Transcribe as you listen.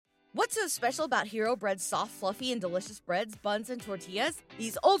What's so special about Hero Bread's soft, fluffy, and delicious breads, buns, and tortillas?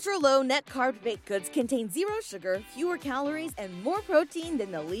 These ultra-low net-carb baked goods contain zero sugar, fewer calories, and more protein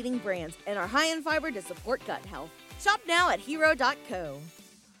than the leading brands, and are high in fiber to support gut health. Shop now at hero.co.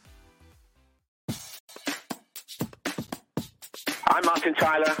 I'm Martin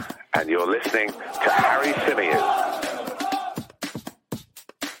Tyler, and you're listening to Harry Symeou.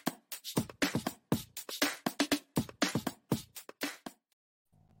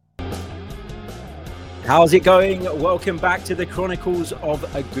 How's it going? Welcome back to the Chronicles of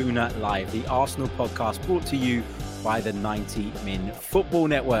a Gooner Live, the Arsenal podcast brought to you by the 90 Min Football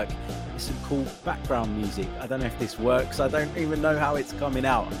Network. It's some cool background music. I don't know if this works. I don't even know how it's coming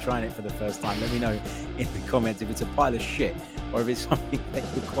out. I'm trying it for the first time. Let me know in the comments if it's a pile of shit or if it's something that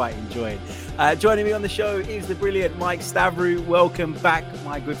you're quite enjoying. Joining me on the show is the brilliant Mike Stavrou. Welcome back,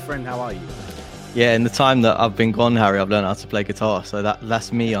 my good friend. How are you? Yeah, in the time that I've been gone, Harry, I've learned how to play guitar. So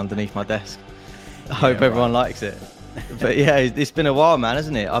that's me underneath my desk. I hope everyone likes it. But yeah, it's been a while, man,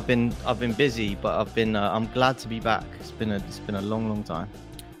 hasn't it? I've been busy, but I'm glad to be back. It's been a long time.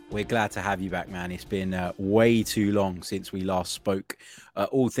 We're glad to have you back, man. It's been way too long since we last spoke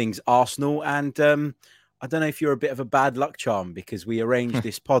all things Arsenal. And I don't know if you're a bit of a bad luck charm because we arranged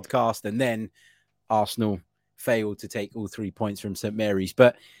this podcast and then Arsenal failed to take all 3 points from St. Mary's.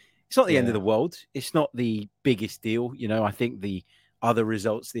 But it's not the end of the world. It's not the biggest deal. You know, I think the other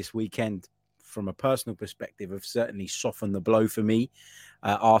results this weekend from a personal perspective have certainly softened the blow for me.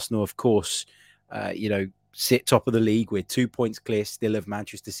 Arsenal, of course, sit top of the league with 2 points clear still of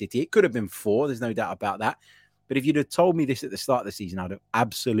Manchester City. It could have been 4. There's no doubt about that. But if you'd have told me this at the start of the season, I'd have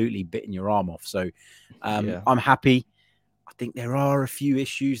absolutely bitten your arm off. So I'm happy. I think there are a few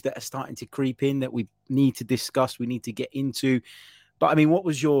issues that are starting to creep in that we need to discuss, we need to get into. But I mean, what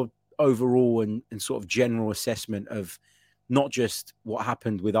was your overall and sort of general assessment of not just what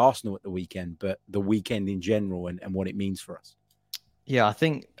happened with Arsenal at the weekend, but the weekend in general and what it means for us? Yeah, I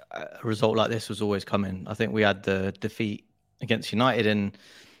think a result like this was always coming. I think we had the defeat against United, and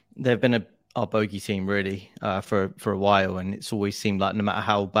they've been our bogey team really for a while, and it's always seemed like no matter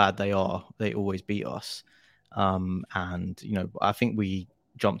how bad they are, they always beat us. And you know, I think we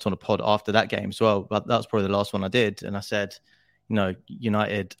jumped on a pod after that game as well, but that's probably the last one I did, and I said, you know,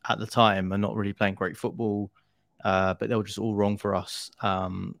 United at the time are not really playing great football. But they were just all wrong for us.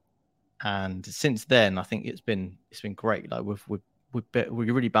 And since then, I think it's been great. Like we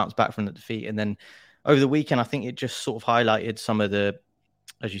really bounced back from the defeat, and then over the weekend, I think it just sort of highlighted some of the,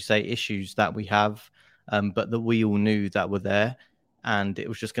 as you say, issues that we have, but that we all knew that were there, and it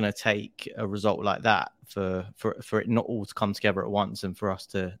was just going to take a result like that for it not all to come together at once and for us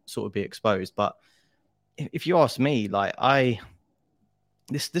to sort of be exposed. But if you ask me, like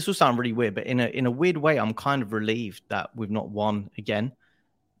This will sound really weird, but in a weird way, I'm kind of relieved that we've not won again.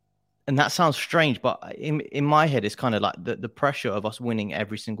 And that sounds strange, but in my head, it's kind of like the pressure of us winning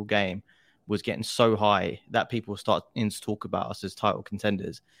every single game was getting so high that people were starting to talk about us as title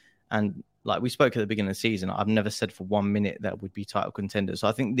contenders. And like we spoke at the beginning of the season, I've never said for 1 minute that we'd be title contenders. So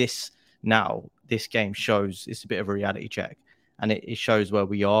I think this game shows it's a bit of a reality check. And it shows where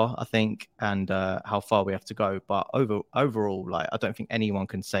we are, I think, and how far we have to go. But overall, like I don't think anyone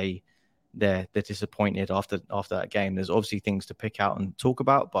can say they're disappointed after that game. There's obviously things to pick out and talk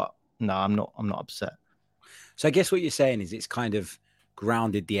about, but no, I'm not upset. So I guess what you're saying is it's kind of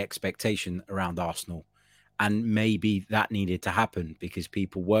grounded the expectation around Arsenal, and maybe that needed to happen because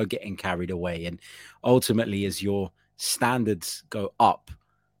people were getting carried away, and ultimately, as your standards go up,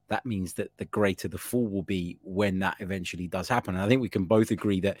 that means that the greater the fall will be when that eventually does happen. And I think we can both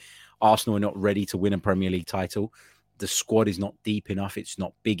agree that Arsenal are not ready to win a Premier League title. The squad is not deep enough. It's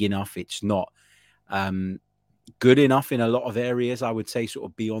not big enough. It's not good enough in a lot of areas, I would say, sort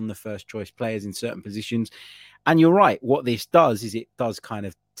of beyond the first choice players in certain positions. And you're right. What this does is it does kind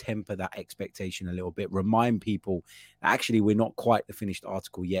of temper that expectation a little bit, remind people that actually we're not quite the finished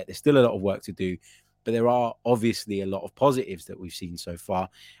article yet. There's still a lot of work to do. But there are obviously a lot of positives that we've seen so far,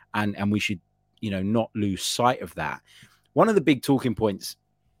 and we should, not lose sight of that. One of the big talking points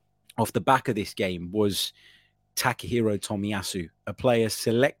off the back of this game was Takahiro Tomiyasu, a player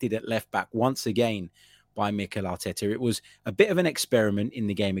selected at left back once again by Mikel Arteta. It was a bit of an experiment in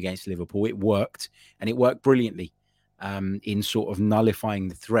the game against Liverpool. It worked, and it worked brilliantly in sort of nullifying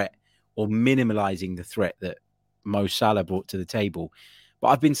the threat or minimalising the threat that Mo Salah brought to the table. But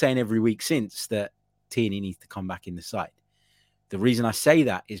I've been saying every week since that Tierney needs to come back in the side. The reason I say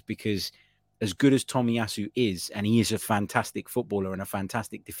that is because as good as Tomiyasu is, and he is a fantastic footballer and a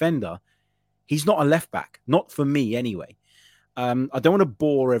fantastic defender, he's not a left back, not for me anyway. I don't want to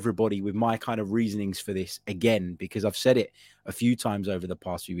bore everybody with my kind of reasonings for this again, because I've said it a few times over the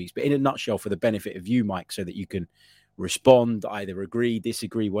past few weeks, but in a nutshell, for the benefit of you, Mike, so that you can respond, either agree,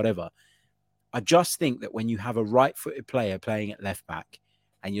 disagree, whatever. I just think that when you have a right-footed player playing at left back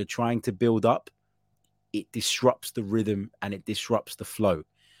and you're trying to build up, it disrupts the rhythm and it disrupts the flow.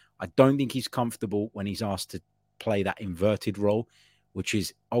 I don't think he's comfortable when he's asked to play that inverted role, which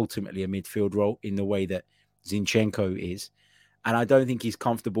is ultimately a midfield role in the way that Zinchenko is. And I don't think he's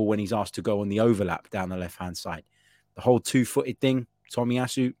comfortable when he's asked to go on the overlap down the left-hand side. The whole two-footed thing,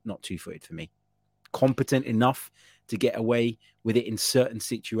 Tomiyasu, not two-footed for me. Competent enough to get away with it in certain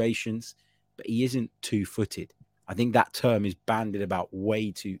situations, but he isn't two-footed. I think that term is bandied about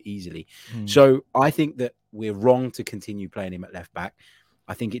way too easily. So I think that we're wrong to continue playing him at left back.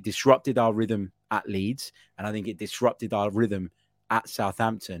 I think it disrupted our rhythm at Leeds, and I think it disrupted our rhythm at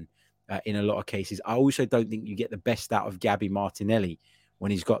Southampton in a lot of cases. I also don't think you get the best out of Gabby Martinelli when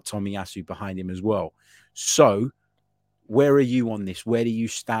he's got Tomiyasu behind him as well. So where are you on this? Where do you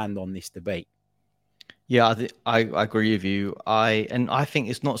stand on this debate? Yeah, I agree with you. I think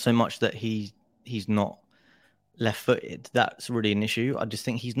it's not so much that he's not left-footed. That's really an issue. I just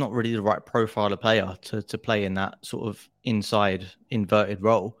think he's not really the right profile of player to play in that sort of inside inverted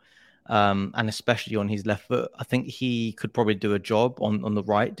role, and especially on his left foot. I think he could probably do a job on the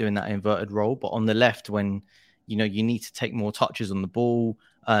right doing that inverted role, but on the left, when you need to take more touches on the ball,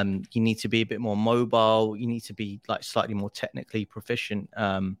 you need to be a bit more mobile, you need to be like slightly more technically proficient,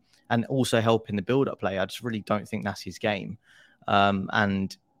 and also help in the build-up play. I just really don't think that's his game,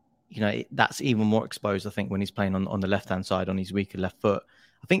 and that's even more exposed, I think, when he's playing on the left-hand side on his weaker left foot.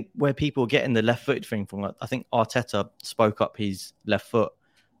 I think where people are getting the left-footed thing from, I think Arteta spoke up his left foot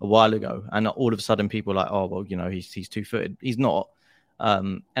a while ago, and all of a sudden people are like, oh, well, he's two-footed. He's not.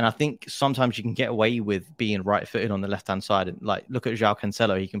 And I think sometimes you can get away with being right-footed on the left-hand side. And like, look at João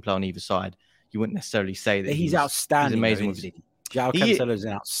Cancelo. He can play on either side. You wouldn't necessarily say that he's outstanding. He's amazing. João Cancelo is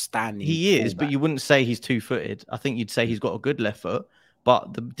an outstanding. He is, but you wouldn't say he's two-footed. I think you'd say he's got a good left foot.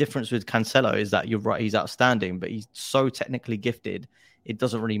 But the difference with Cancelo is that you're right, he's outstanding, but he's so technically gifted, it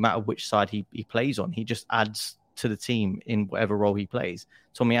doesn't really matter which side he plays on. He just adds to the team in whatever role he plays.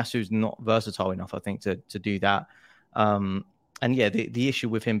 Tomiyasu's not versatile enough, I think, to do that. And yeah, the issue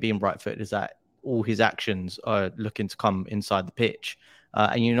with him being right-footed is that all his actions are looking to come inside the pitch.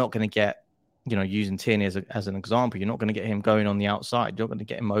 And you're not going to get, using Tierney as an example, you're not going to get him going on the outside. You're not going to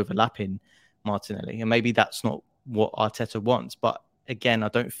get him overlapping Martinelli. And maybe that's not what Arteta wants, but again, I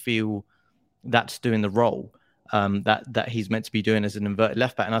don't feel that's doing the role that he's meant to be doing as an inverted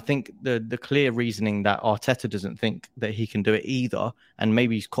left back. And I think the clear reasoning that Arteta doesn't think that he can do it either, and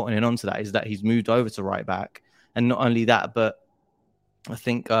maybe he's cottoning onto that, is that he's moved over to right back. And not only that, but I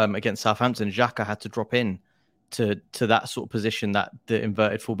think against Southampton, Xhaka had to drop in to that sort of position that the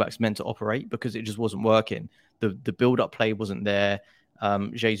inverted fullback's meant to operate, because it just wasn't working. The build-up play wasn't there.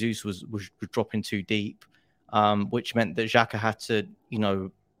 Jesus was dropping too deep. Which meant that Xhaka had to,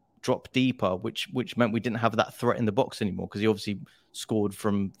 drop deeper, which meant we didn't have that threat in the box anymore, because he obviously scored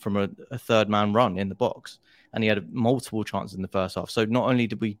from a third-man run in the box, and he had multiple chances in the first half. So not only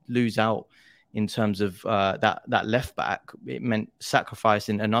did we lose out in terms of that left back, it meant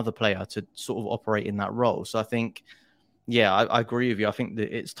sacrificing another player to sort of operate in that role. So I think, yeah, I agree with you. I think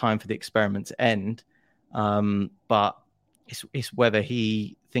that it's time for the experiment to end, but it's whether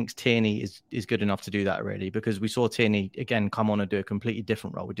he thinks Tierney is good enough to do that, really, because we saw Tierney again come on and do a completely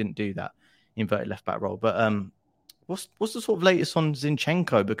different role. We didn't do that inverted left back role. But what's the sort of latest on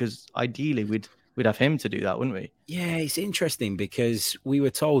Zinchenko? Because ideally we'd have him to do that, wouldn't we? Yeah, it's interesting because we were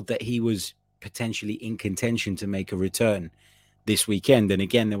told that he was potentially in contention to make a return this weekend, and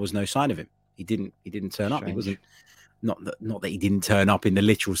again there was no sign of him. He didn't turn up. He wasn't not that he didn't turn up in the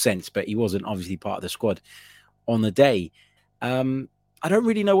literal sense, but he wasn't obviously part of the squad on the day. I don't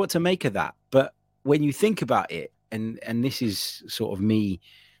really know what to make of that, but when you think about it, and this is sort of me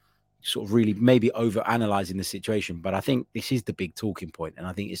sort of really maybe over analyzing the situation, but I think this is the big talking point, and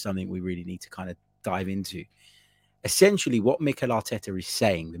I think it's something we really need to kind of dive into. Essentially, what Mikel Arteta is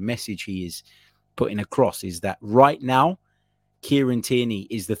saying, the message he is putting across, is that right now, Kieran Tierney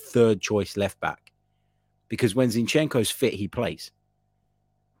is the third choice left back, because when Zinchenko's fit, he plays.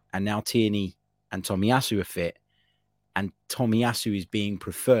 And now Tierney and Tomiyasu are fit, and Tomiyasu is being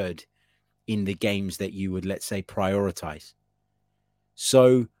preferred in the games that you would, let's say, prioritize.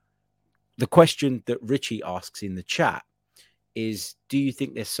 So the question that Richie asks in the chat is, do you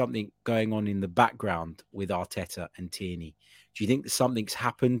think there's something going on in the background with Arteta and Tierney? Do you think that something's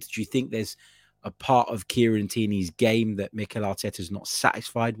happened? Do you think there's a part of Kieran Tierney's game that Mikel Arteta's not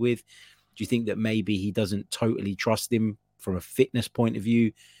satisfied with? Do you think that maybe he doesn't totally trust him from a fitness point of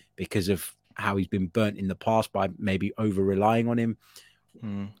view because of how he's been burnt in the past by maybe over relying on him.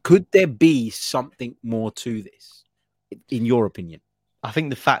 Could there be something more to this, in your opinion? I think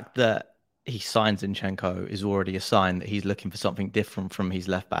the fact that he signed Zinchenko is already a sign that he's looking for something different from his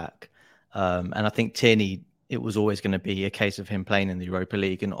left back. And I think Tierney, it was always going to be a case of him playing in the Europa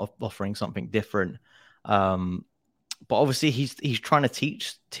League and offering something different. But obviously he's trying to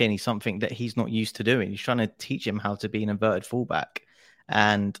teach Tierney something that he's not used to doing. He's trying to teach him how to be an inverted fullback.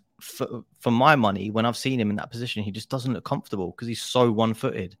 And for my money, when I've seen him in that position, he just doesn't look comfortable because he's so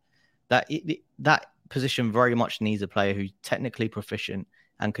one-footed. That position very much needs a player who's technically proficient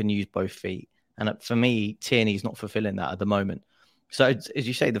and can use both feet. And for me, Tierney's not fulfilling that at the moment. So as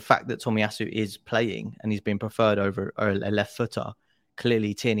you say, the fact that Tomiyasu is playing and he's been preferred over a left footer,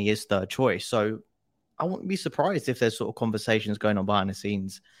 clearly Tierney is third choice. So I wouldn't be surprised if there's sort of conversations going on behind the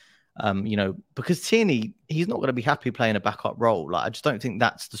scenes, because Tierney, he's not going to be happy playing a backup role. Like, I just don't think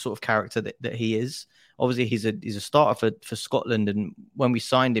that's the sort of character that he is. Obviously, he's a starter for Scotland. And when we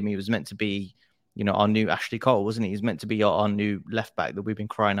signed him, he was meant to be, our new Ashley Cole, wasn't he? He's meant to be our new left back that we've been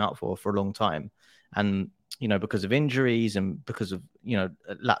crying out for a long time. And, because of injuries and because of,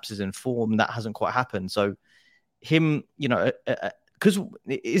 lapses in form, that hasn't quite happened. So him, because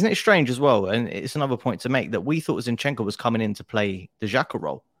isn't it strange as well? And it's another point to make that we thought Zinchenko was coming in to play the Xhaka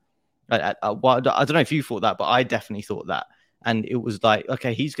role. I don't know if you thought that, but I definitely thought that. And it was like,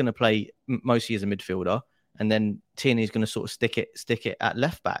 okay, he's going to play mostly as a midfielder, and then Tierney's going to sort of stick it at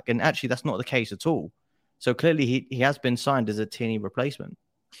left back. And actually, that's not the case at all. So clearly, he has been signed as a Tierney replacement.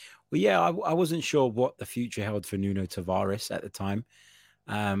 Well, yeah, I wasn't sure what the future held for Nuno Tavares at the time,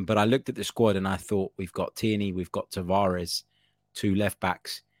 but I looked at the squad and I thought we've got Tierney, we've got Tavares, two left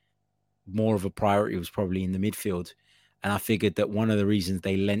backs. More of a priority was probably in the midfield. And I figured that one of the reasons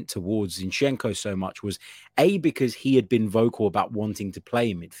they lent towards Zinchenko so much was because he had been vocal about wanting to play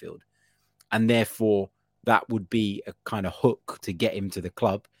in midfield. And therefore, that would be a kind of hook to get him to the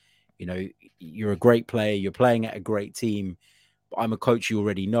club. You're a great player. You're playing at a great team. But I'm a coach you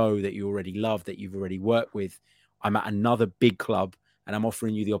already know, that you already love, that you've already worked with. I'm at another big club, and I'm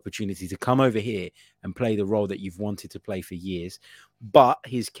offering you the opportunity to come over here and play the role that you've wanted to play for years. But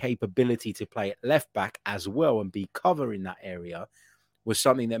his capability to play at left back as well and be cover in that area was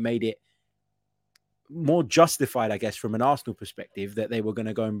something that made it more justified, I guess, from an Arsenal perspective, that they were going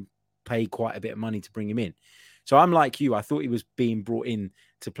to go and pay quite a bit of money to bring him in. So I'm like you. I thought he was being brought in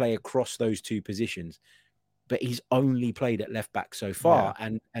to play across those two positions, but he's only played at left back so far.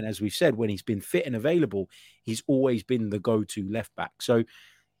 Yeah. And as we've said, when he's been fit and available, he's always been the go-to left back. So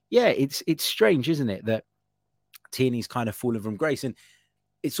yeah, it's strange, isn't it, that Tierney's kind of fallen from grace. And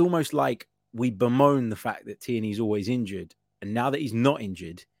it's almost like we bemoan the fact that Tierney's always injured. And now that he's not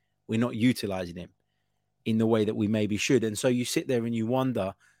injured, we're not utilizing him in the way that we maybe should. And so you sit there and you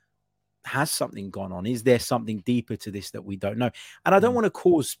wonder, has something gone on? Is there something deeper to this that we don't know? And I don't want to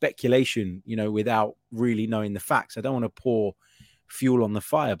cause speculation, without really knowing the facts. I don't want to pour fuel on the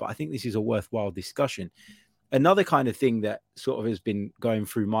fire, but I think this is a worthwhile discussion. Another kind of thing that sort of has been going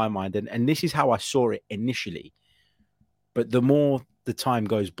through my mind, and this is how I saw it initially, but the more the time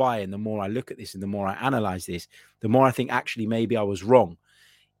goes by and the more I look at this and the more I analyze this, the more I think actually maybe I was wrong,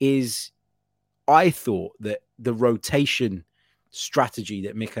 is I thought that the rotation strategy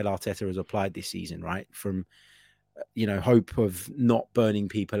that Mikel Arteta has applied this season, right, from hope of not burning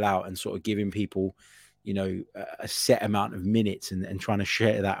people out and sort of giving people a set amount of minutes and trying to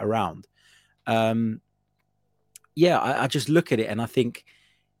share that around, I just look at it and I think,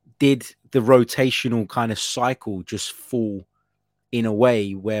 did the rotational kind of cycle just fall in a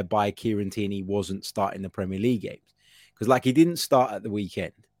way whereby Kieran Tierney wasn't starting the Premier League games? Because he didn't start at the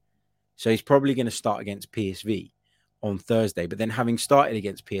weekend, so he's probably going to start against PSV on Thursday. But then, having started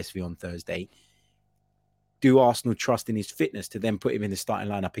against PSV on Thursday, do Arsenal trust in his fitness to then put him in the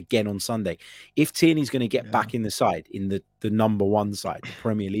starting lineup again on Sunday? If Tierney's going to get back in the side, in the number one side, the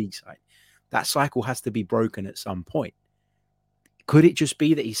Premier League side, that cycle has to be broken at some point. Could it just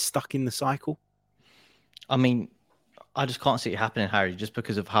be that he's stuck in the cycle? I mean, I just can't see it happening, Harry, just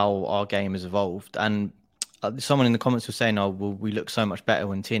because of how our game has evolved. And someone in the comments was saying, we look so much better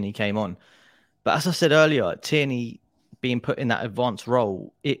when Tierney came on. But as I said earlier, Tierney being put in that advanced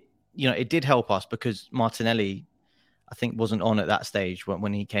role, it did help us because Martinelli, I think, wasn't on at that stage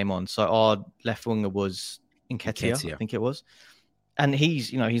when he came on. So our left winger was Nketiah, I think it was. And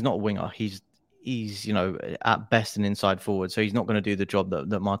he's not a winger. He's at best an inside forward. So he's not going to do the job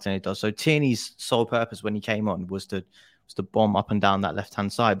that Martinelli does. So Tierney's sole purpose when he came on was to bomb up and down that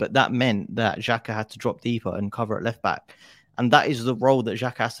left-hand side. But that meant that Xhaka had to drop deeper and cover at left back. And that is the role that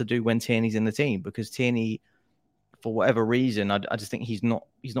Xhaka has to do when Tierney's in the team, because Tierney, for whatever reason, I just think he's not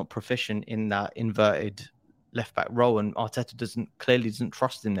proficient in that inverted left back role, and Arteta clearly doesn't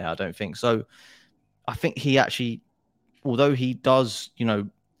trust him there. I don't think so. I think he actually, although he does,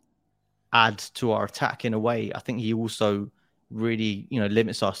 add to our attack in a way, I think he also really,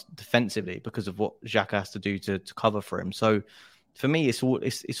 limits us defensively because of what Xhaka has to do to cover for him. So for me, it's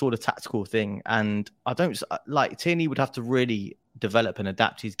all a tactical thing, and I don't like Tierney would have to really develop and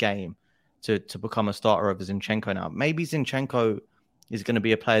adapt his game to become a starter over Zinchenko now. Maybe Zinchenko is going to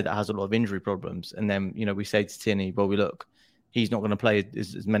be a player that has a lot of injury problems, and then we say to Tierney, well, look, he's not going to play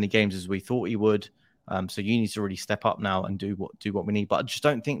as many games as we thought he would. So you need to really step up now and do what we need. But I just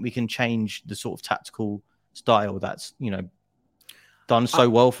don't think we can change the sort of tactical style that's done so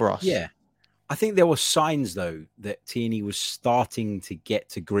well for us. Yeah, I think there were signs though that Tierney was starting to get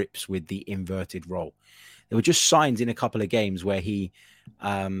to grips with the inverted role. There were just signs in a couple of games where he,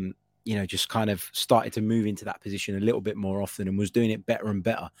 just kind of started to move into that position a little bit more often and was doing it better and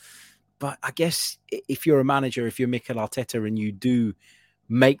better. But I guess if you're a manager, if you're Mikel Arteta and you do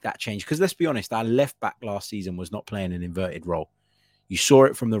make that change, because let's be honest, our left back last season was not playing an inverted role. You saw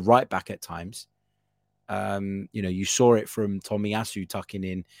it from the right back at times. You saw it from Tomiyasu tucking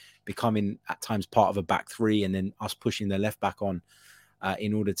in, becoming at times part of a back three, and then us pushing the left back on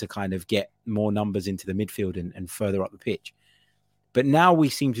in order to kind of get more numbers into the midfield and further up the pitch. But now we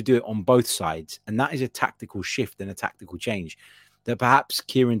seem to do it on both sides, and that is a tactical shift and a tactical change that perhaps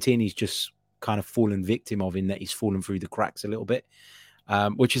Kieran Tierney's just kind of fallen victim of, in that he's fallen through the cracks a little bit.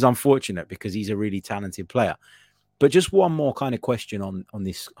 Which is unfortunate because he's a really talented player. But just one more kind of question on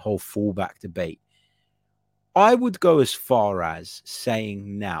this whole fullback debate. I would go as far as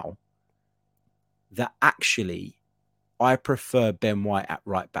saying now that actually I prefer Ben White at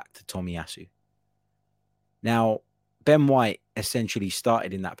right back to Tomiyasu. Now, Ben White essentially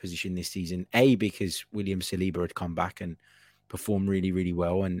started in that position this season, because William Saliba had come back and performed really, really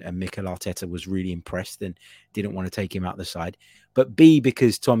well, and Mikel Arteta was really impressed and didn't want to take him out the side. But B,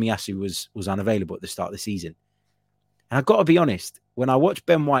 because Tomiyasu was unavailable at the start of the season. And I've got to be honest, when I watch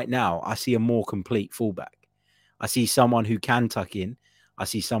Ben White now, I see a more complete fullback. I see someone who can tuck in. I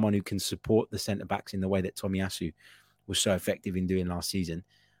see someone who can support the centre-backs in the way that Tomiyasu was so effective in doing last season.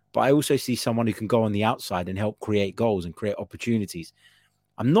 But I also see someone who can go on the outside and help create goals and create opportunities.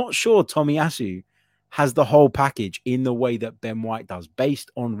 I'm not sure Tomiyasu has the whole package in the way that Ben White does,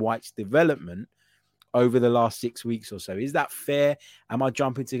 based on White's development over the last 6 weeks or so. Is that fair? Am I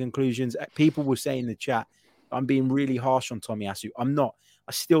jumping to conclusions? People will say in the chat, I'm being really harsh on Tomiyasu. I'm not.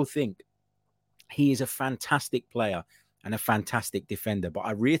 I still think he is a fantastic player and a fantastic defender. But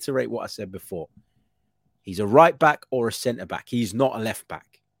I reiterate what I said before. He's a right back or a centre back. He's not a left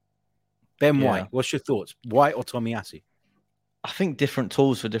back. Ben White, what's your thoughts? White or Tomiyasu? I think different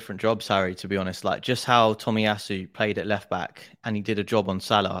tools for different jobs, Harry, to be honest. Like just how Tomiyasu played at left back and he did a job on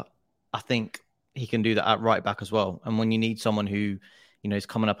Salah, I think he can do that at right back as well. And when you need someone who, is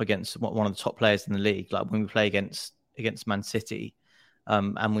coming up against one of the top players in the league, like when we play against Man City,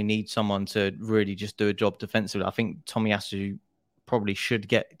 and we need someone to really just do a job defensively, I think Tomiyasu probably should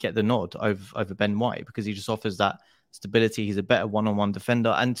get the nod over Ben White because he just offers that stability. He's a better one-on-one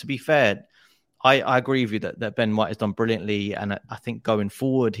defender. And to be fair, I agree with you that Ben White has done brilliantly, and I think going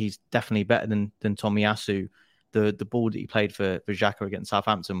forward he's definitely better than Tomiyasu. The ball that he played for Xhaka against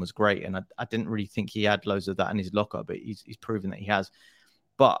Southampton was great, and I didn't really think he had loads of that in his locker, but he's proven that he has.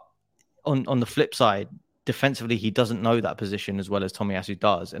 But on the flip side, defensively he doesn't know that position as well as Tomiyasu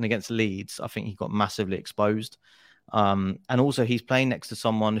does, and against Leeds I think he got massively exposed. And also he's playing next to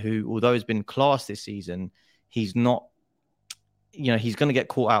someone who, although has been class this season, he's not. He's going to get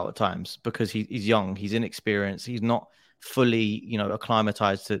caught out at times because he's young, he's inexperienced, he's not fully,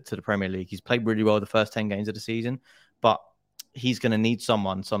 acclimatized to the Premier League. He's played really well the first 10 games of the season, but he's going to need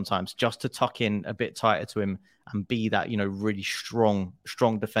someone sometimes just to tuck in a bit tighter to him and be that, really strong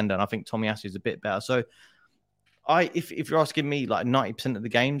defender. And I think Tomiyasu is a bit better. So if you're asking me, like 90% of the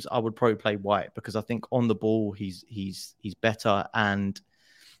games, I would probably play White because I think on the ball he's better, and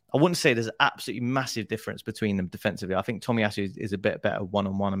I wouldn't say there's an absolutely massive difference between them defensively. I think Tomiyasu is a bit better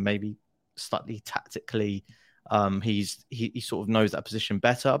one-on-one and maybe slightly tactically. He sort of knows that position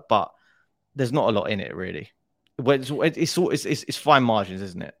better, but there's not a lot in it really. It's fine margins,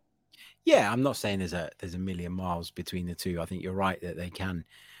 isn't it? Yeah, I'm not saying there's a million miles between the two. I think you're right that they can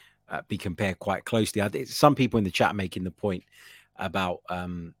be compared quite closely. I think some people in the chat making the point about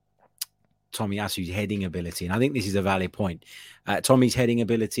Tomiyasu's heading ability, and I think this is a valid point. Tommy's heading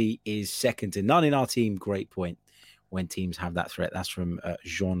ability is second to none in our team. Great point. When teams have that threat, that's from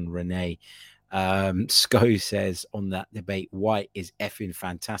Jean Rene. Sco says on that debate, White is effing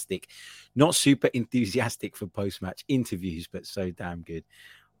fantastic. Not super enthusiastic for post-match interviews, but so damn good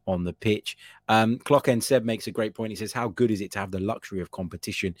on the pitch. Clock End Seb makes a great point. He says, how good is it to have the luxury of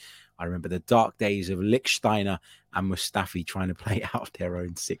competition? I remember the dark days of Lichtsteiner and Mustafi trying to play out their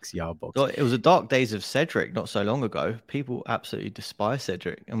own 6-yard box. It was the dark days of Cedric not so long ago. People absolutely despise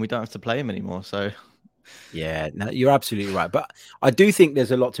Cedric, and we don't have to play him anymore. So, yeah, no, you're absolutely right. But I do think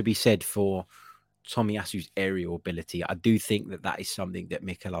there's a lot to be said for Tomiyasu's aerial ability. I do think that is something that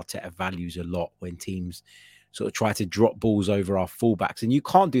Mikel Arteta values a lot when teams sort of try to drop balls over our fullbacks. And you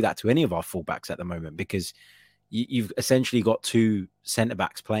can't do that to any of our fullbacks at the moment because you've essentially got 2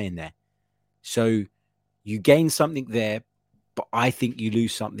 centre-backs playing there. So you gain something there, but I think you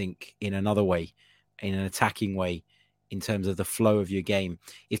lose something in another way, in an attacking way, in terms of the flow of your game.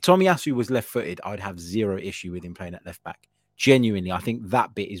 If Tomiyasu was left-footed, I'd have zero issue with him playing at left-back. Genuinely, I think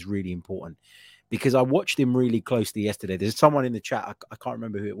that bit is really important because I watched him really closely yesterday. There's someone in the chat, I can't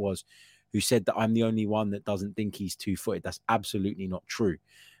remember who it was, who said that I'm the only one that doesn't think he's 2-footed. That's absolutely not true.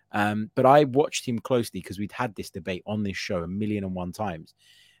 But I watched him closely because we'd had this debate on this show 1,000,001 times.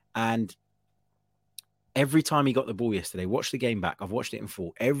 And every time he got the ball yesterday, watch the game back. I've watched it in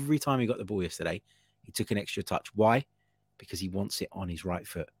full. Every time he got the ball yesterday, he took an extra touch. Why? Because he wants it on his right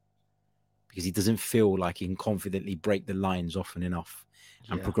foot. Because he doesn't feel like he can confidently break the lines often enough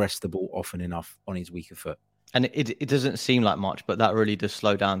and progress the ball often enough on his weaker foot. And it doesn't seem like much, but that really does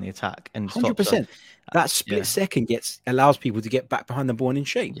slow down the attack and 100%. That split second allows people to get back behind the ball and in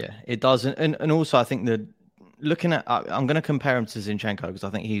shape. Yeah, it does. And also, I think that looking at, I'm going to compare him to Zinchenko because I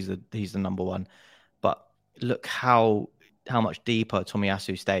think he's the number one. But look how much deeper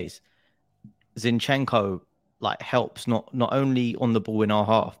Tomiyasu stays. Zinchenko helps not only on the ball in our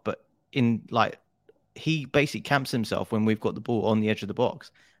half, but in he basically camps himself when we've got the ball on the edge of the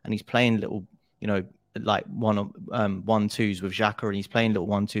box, and he's playing little, one twos with Xhaka, and he's playing little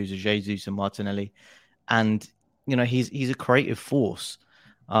 1-2s with Jesus and Martinelli, and he's a creative force,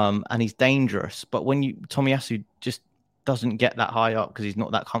 and he's dangerous. But when Tomiyasu just doesn't get that high up because he's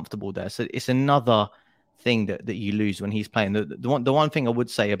not that comfortable there, so it's another thing that you lose when he's playing. The one thing I would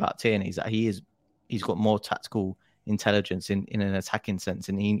say about Tierney is that he's got more tactical intelligence in an attacking sense,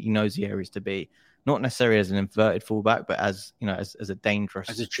 and he knows the areas to be. Not necessarily as an inverted fullback, but as as a dangerous,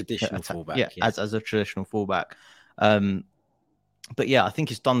 as a traditional fullback. Yeah, as a traditional fullback. But yeah, I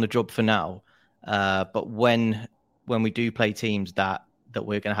think it's done the job for now. But when we do play teams that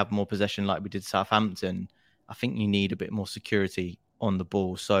we're going to have more possession, like we did Southampton, I think you need a bit more security on the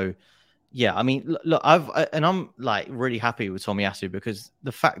ball. So yeah, I mean, look, I'm really happy with Tomiyasu because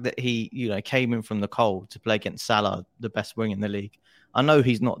the fact that he came in from the cold to play against Salah, the best wing in the league. I know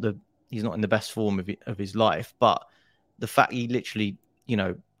he's not in the best form of his life, but the fact he literally,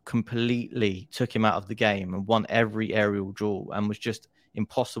 completely took him out of the game and won every aerial duel and was just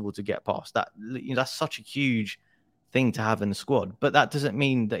impossible to get past. That's such a huge thing to have in the squad. But that doesn't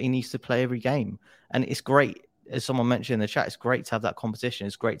mean that he needs to play every game. And it's great, as someone mentioned in the chat, it's great to have that competition.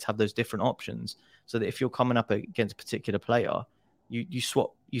 It's great to have those different options so that if you're coming up against a particular player, you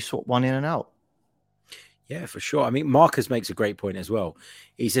swap one in and out. Yeah, for sure. I mean, Marcus makes a great point as well.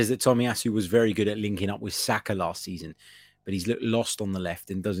 He says that Tomiyasu was very good at linking up with Saka last season, but he's looked lost on the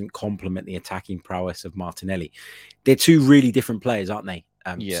left and doesn't complement the attacking prowess of Martinelli. They're 2 really different players, aren't they?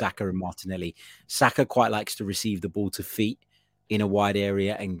 Saka and Martinelli. Saka quite likes to receive the ball to feet in a wide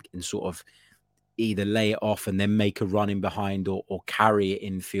area and sort of either lay it off and then make a run in behind or carry it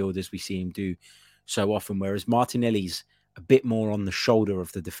infield, as we see him do so often. Whereas Martinelli's a bit more on the shoulder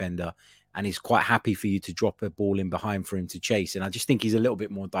of the defender, and he's quite happy for you to drop a ball in behind for him to chase. And I just think he's a little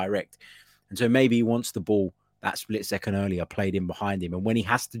bit more direct. And so maybe he wants the ball that split second earlier played in behind him. And when he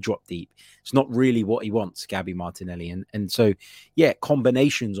has to drop deep, it's not really what he wants, Gabby Martinelli. And so, yeah,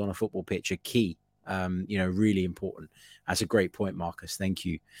 combinations on a football pitch are key, really important. That's a great point, Marcus. Thank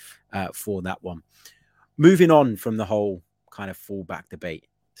you for that one. Moving on from the whole kind of fullback debate,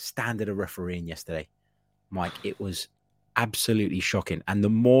 standard of refereeing yesterday, Mike, it was absolutely shocking. And the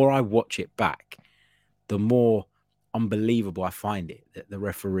more I watch it back, the more unbelievable I find it that the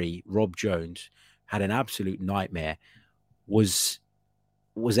referee, Rob Jones, had an absolute nightmare, was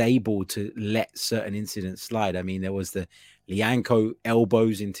able to let certain incidents slide. I mean, there was the Lianco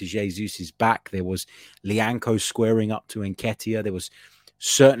elbows into Jesus's back. There was Lianco squaring up to Nketiah. There was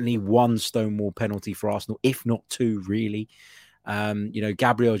certainly 1 Stonewall penalty for Arsenal, if not 2, really.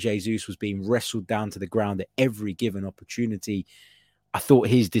 Gabriel Jesus was being wrestled down to the ground at every given opportunity. I thought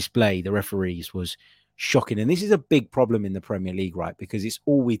his display, the referees, was shocking. And this is a big problem in the Premier League, right? Because it's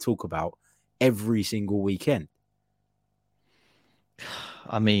all we talk about every single weekend.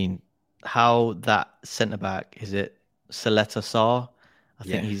 I mean, how that centre back, is it Saleta Sarr? I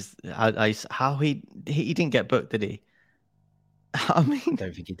think he's how he didn't get booked, did he? I mean, I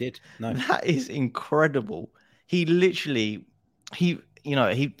don't think he did. No, that is incredible. He literally, he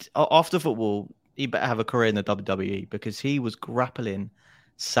after football, he better have a career in the WWE because he was grappling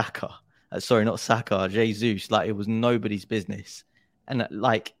Saka. Sorry, not Saka, Jesus, like it was nobody's business. And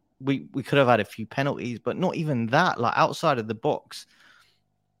like we could have had a few penalties, but not even that, like outside of the box.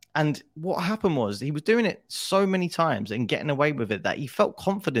 And what happened was he was doing it so many times and getting away with it that he felt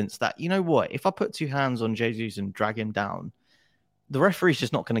confidence that, you know what, if I put two hands on Jesus and drag him down, the referee's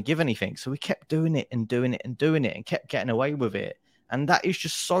just not going to give anything. So he kept doing it and doing it and doing it and kept getting away with it. And that is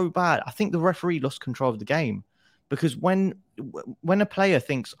just so bad. I think the referee lost control of the game because when a player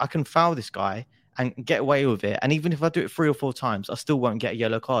thinks I can foul this guy and get away with it, and even if I do it 3 or 4 times, I still won't get a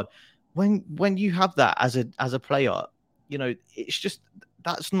yellow card. When you have that as a player, you know, it's just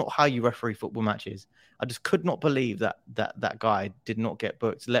that's not how you referee football matches. I just could not believe that guy did not get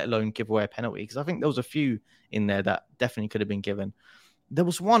booked, let alone give away a penalty. Because I think there was a few in there that definitely could have been given. There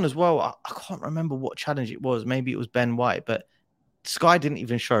was one as well. I can't remember what challenge it was. Maybe it was Ben White, but Sky didn't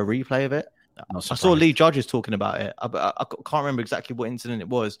even show a replay of it. I saw Lee Judges talking about it. I can't remember exactly what incident it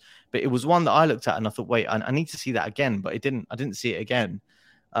was, but it was one that I looked at and I thought, wait, I need to see that again. But I didn't see it again.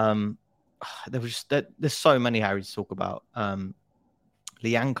 There's so many Harry to talk about.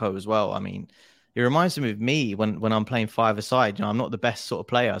 Lianco as well. I mean, it reminds me of me when I'm playing 5-a-side. You know, I'm not the best sort of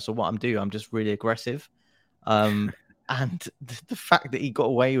player, so what I'm just really aggressive. And the fact that he got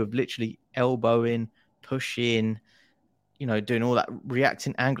away with literally elbowing, pushing, you know, doing all that,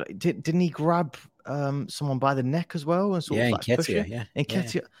 reacting angle. Didn't he grab someone by the neck as well and sort of like pushing? Yeah,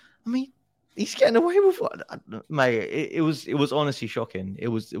 Nketiah. I mean, he's getting away with what, mate. It was honestly shocking. It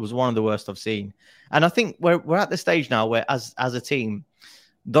was one of the worst I've seen. And I think we're at the stage now where as a team,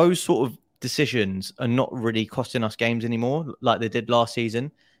 those sort of decisions are not really costing us games anymore, like they did last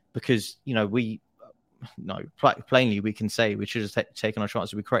season, because you know plainly we can say we should have taken our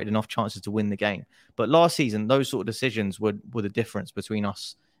chances. We created enough chances to win the game, but last season those sort of decisions were the difference between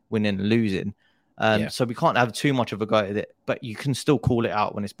us winning and losing. So we can't have too much of a go at it, but you can still call it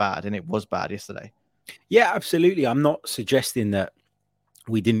out when it's bad, and it was bad yesterday. Yeah, absolutely. I'm not suggesting that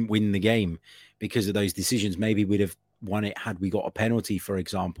we didn't win the game because of those decisions. Maybe we'd have won it had we got a penalty, for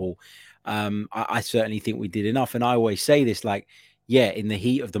example. I certainly think we did enough. And I always say this, like, in the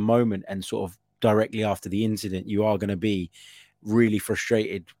heat of the moment and sort of directly after the incident, you are going to be really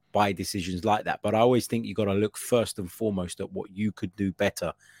frustrated by decisions like that. But I always think you got to look first and foremost at what you could do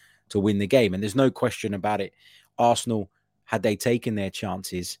better to win the game. And there's no question about it. Arsenal, had they taken their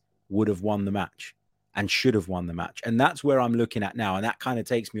chances, would have won the match and should have won the match. And that's where I'm looking at now. And that kind of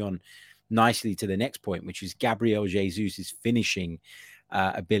takes me on nicely to the next point, which is Gabriel Jesus' finishing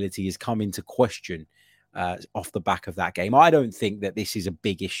ability has come into question off the back of that game. I don't think that this is a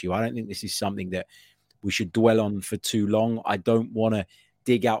big issue. I don't think this is something that we should dwell on for too long. I don't want to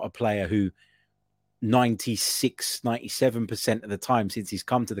dig out a player who 97% of the time since he's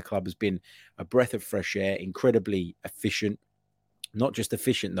come to the club has been a breath of fresh air, incredibly efficient, not just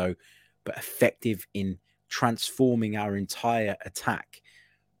efficient though, but effective in transforming our entire attack.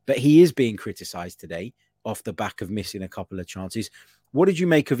 But he is being criticised today off the back of missing a couple of chances. What did you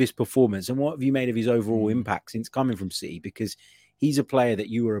make of his performance and what have you made of his overall impact since coming from City? Because he's a player that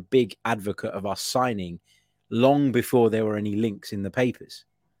you were a big advocate of us signing long before there were any links in the papers.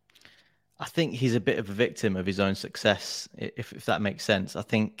 I think he's a bit of a victim of his own success, if that makes sense. I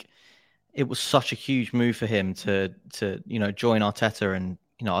think it was such a huge move for him to join Arteta, and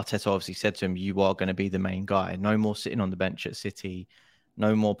Arteta obviously said to him, "You are going to be the main guy. No more sitting on the bench at City.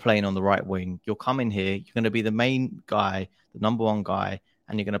 No more playing on the right wing. You're coming here. You're going to be the main guy, the number one guy,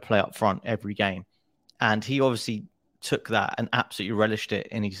 and you're going to play up front every game." And he obviously took that and absolutely relished it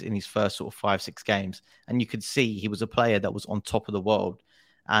in his first sort of 5-6 games. And you could see he was a player that was on top of the world.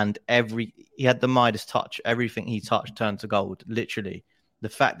 And he had the Midas touch. Everything he touched turned to gold, literally. The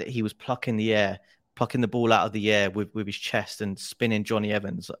fact that he was plucking the ball out of the air with his chest and spinning Johnny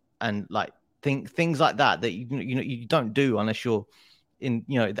Evans and like things like that you don't do unless you're in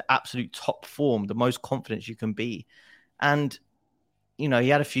the absolute top form, the most confidence you can be. And he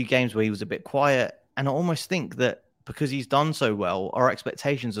had a few games where he was a bit quiet, and I almost think that because he's done so well, our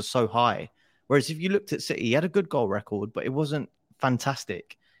expectations are so high. Whereas if you looked at City, he had a good goal record, but it wasn't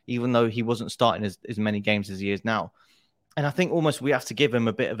fantastic, even though he wasn't starting as many games as he is now. And I think almost we have to give him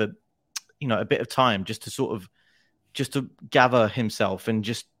a bit of a bit of time just to gather himself and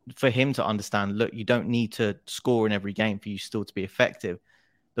just for him to understand, look, you don't need to score in every game for you still to be effective.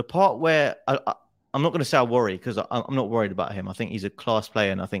 The part where I'm not going to say I worry, because I'm not worried about him. I think he's a class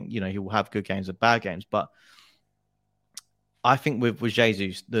player, and I think, he will have good games and bad games. But I think with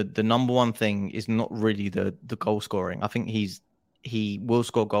Jesus, the number one thing is not really the goal scoring. I think he will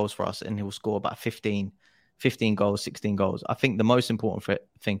score goals for us, and he will score about 15 goals, 16 goals. I think the most important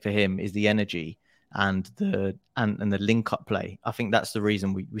thing for him is the energy and the link up play. I think that's the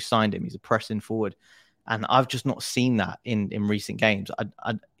reason we signed him. He's a pressing forward, and I've just not seen that in recent games.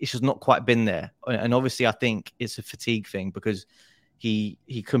 It's just not quite been there. And obviously, I think it's a fatigue thing, because he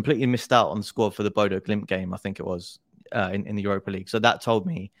completely missed out on the squad for the Bodo Glimt game, I think it was, in the Europa League. So that told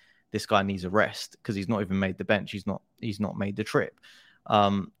me this guy needs a rest, because he's not even made the bench. He's not made the trip.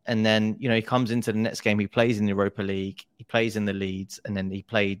 And then, he comes into the next game. He plays in the Europa League. He plays in the Leeds, and then he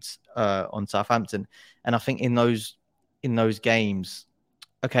played on Southampton. And I think in those games,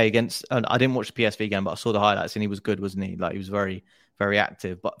 okay, against, I didn't watch the PSV game, but I saw the highlights, and he was good, wasn't he? Like, he was very, very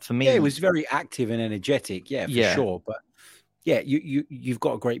active. But for me, he was very active and energetic. Yeah, for sure. But yeah, you've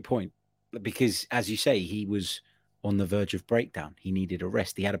got a great point, because as you say, he was on the verge of breakdown. He needed a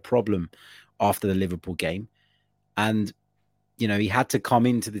rest. He had a problem after the Liverpool game, and he had to come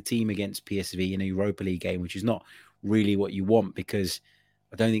into the team against PSV in a Europa League game, which is not really what you want, because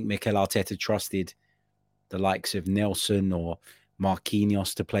I don't think Mikel Arteta trusted the likes of Nelson or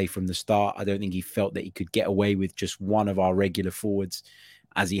Marquinhos to play from the start. I don't think he felt that he could get away with just one of our regular forwards,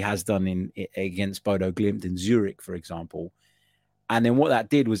 as he has done against Bodo Glimt and Zurich, for example. And then what that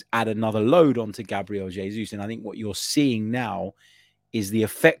did was add another load onto Gabriel Jesus. And I think what you're seeing now is the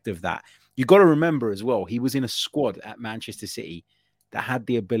effect of that. You've got to remember as well, he was in a squad at Manchester City that had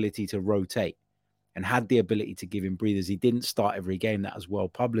the ability to rotate and had the ability to give him breathers. He didn't start every game. That was well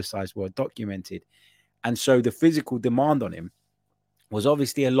publicized, well documented. And so the physical demand on him was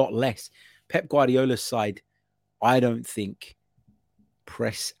obviously a lot less. Pep Guardiola's side, I don't think,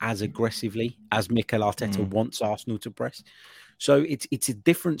 press as aggressively as Mikel Arteta wants Arsenal to press. So it's a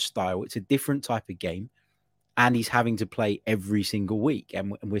different style. It's a different type of game. And he's having to play every single week.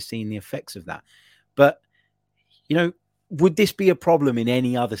 And we're seeing the effects of that. But, would this be a problem in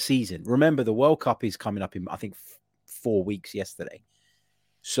any other season? Remember, the World Cup is coming up in, I think, 4 weeks yesterday.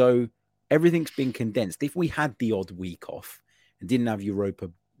 So everything's been condensed. If we had the odd week off and didn't have Europa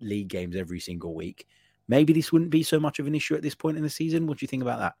League games every single week, maybe this wouldn't be so much of an issue at this point in the season. What do you think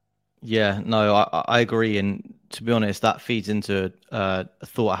about that? Yeah, no, I agree. And to be honest, that feeds into a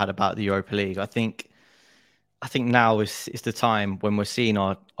thought I had about the Europa League. I think now is the time when we're seeing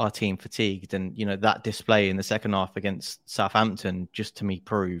our team fatigued, and that display in the second half against Southampton just to me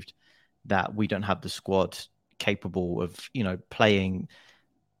proved that we don't have the squad capable of playing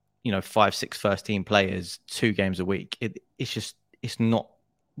 5-6 first team players 2 games a week. It's not,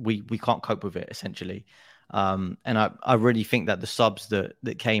 we can't cope with it, essentially. And I really think that the subs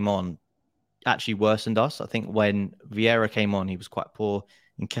that came on actually worsened us. I think when Vieira came on, he was quite poor.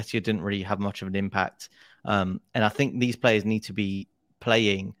 Nketiah didn't really have much of an impact. And I think these players need to be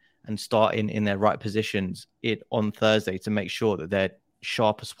playing and starting in their right positions on Thursday to make sure that they're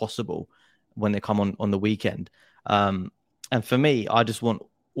sharp as possible when they come on the weekend. And for me, I just want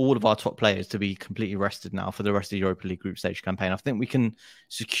all of our top players to be completely rested now for the rest of the Europa League group stage campaign. I think we can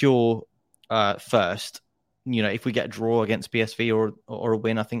secure first. If we get a draw against PSV or a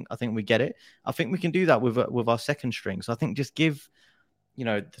win, I think we get it. I think we can do that with our second string. So I think just give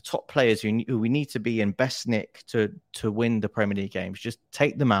the top players who we need to be in best nick to win the Premier League games. Just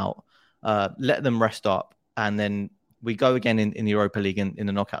take them out, let them rest up, and then we go again in the Europa League in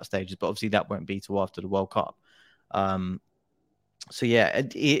the knockout stages. But obviously that won't be till after the World Cup. So yeah,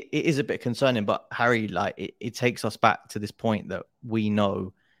 it is a bit concerning. But Harry, it takes us back to this point that we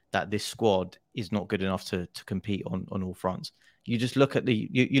know that this squad is not good enough to compete on all fronts. You just look at the.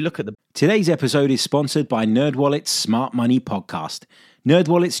 Today's episode is sponsored by NerdWallet's Smart Money Podcast.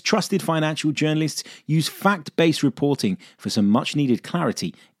 NerdWallet's trusted financial journalists use fact-based reporting for some much-needed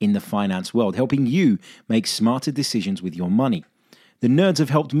clarity in the finance world, helping you make smarter decisions with your money. The nerds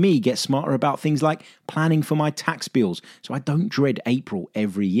have helped me get smarter about things like planning for my tax bills so I don't dread April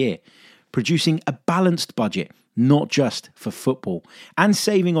every year, producing a balanced budget, not just for football, and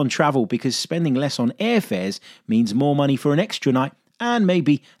saving on travel because spending less on airfares means more money for an extra night and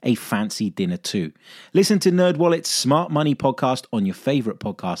maybe a fancy dinner too. Listen to NerdWallet's Smart Money Podcast on your favorite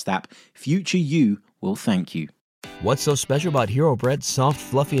podcast app. Future you will thank you. What's so special about Hero Bread's soft,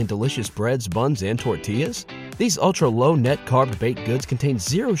 fluffy, and delicious breads, buns, and tortillas? These ultra-low net-carb baked goods contain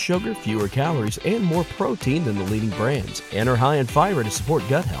zero sugar, fewer calories, and more protein than the leading brands, and are high in fiber to support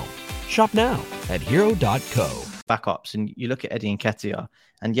gut health. Shop now at hero.co. Backups, and you look at Eddie Nketiah,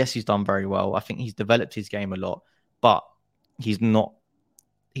 and yes, he's done very well. I think he's developed his game a lot, but he's not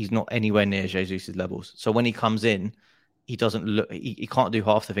he's not anywhere near Jesus' levels. So when he comes in, he doesn't look. He can't do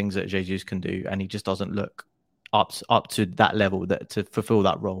half the things that Jesus can do, and he just doesn't look up to that level that to fulfill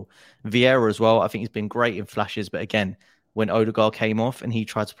that role. Vieira as well. I think he's been great in flashes, but again, when Odegaard came off and he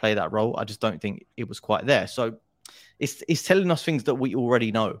tried to play that role, I just don't think it was quite there. So it's telling us things that we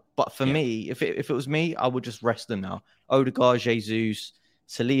already know. But for me, if it was me, I would just rest them now. Odegaard, Jesus,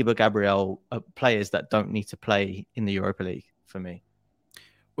 Saliba, Gabriel are players that don't need to play in the Europa League for me.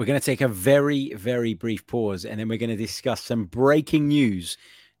 We're going to take a very, very brief pause, and then we're going to discuss some breaking news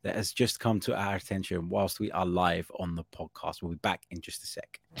that has just come to our attention whilst we are live on the podcast. We'll be back in just a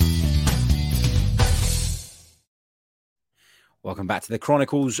sec. Welcome back to the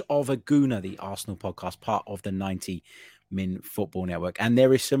Chronicles of a Gooner, the Arsenal podcast, part of the 90 Min Football Network. And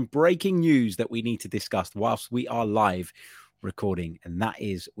there is some breaking news that we need to discuss whilst we are live recording. And that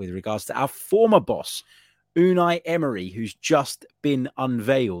is with regards to our former boss, Unai Emery, who's just been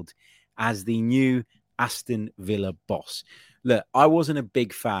unveiled as the new Aston Villa boss. Look, I wasn't a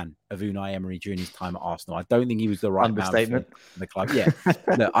big fan of Unai Emery during his time at Arsenal. I don't think he was the right man for the club. Yeah,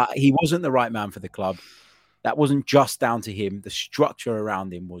 look, he wasn't the right man for the club. That wasn't just down to him. The structure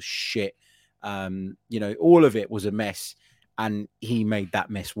around him was shit. All of it was a mess, and he made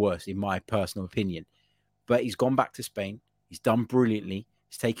that mess worse, in my personal opinion. But he's gone back to Spain. He's done brilliantly.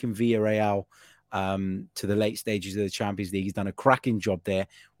 He's taken Villarreal to the late stages of the Champions League. He's done a cracking job there.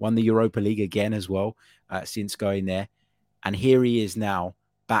 Won the Europa League again as well since going there. And here he is now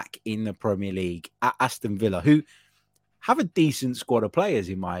back in the Premier League at Aston Villa, who have a decent squad of players,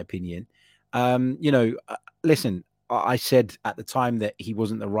 in my opinion. Listen, I said at the time that he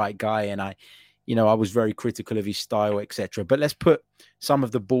wasn't the right guy, and I was very critical of his style, etc. But let's put some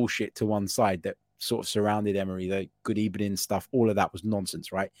of the bullshit to one side that sort of surrounded Emery, the good evening stuff. All of that was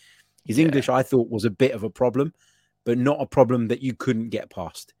nonsense, right? His English, I thought, was a bit of a problem, but not a problem that you couldn't get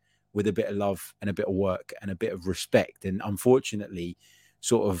past with a bit of love and a bit of work and a bit of respect. And unfortunately,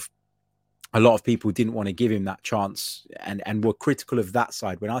 sort of a lot of people didn't want to give him that chance and were critical of that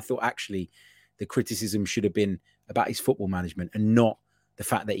side, when I thought actually the criticism should have been about his football management and not the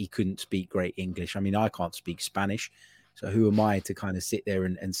fact that he couldn't speak great English. I mean, I can't speak Spanish, so who am I to kind of sit there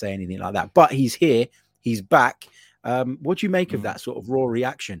and say anything like that? But he's here, he's back. What do you make of that sort of raw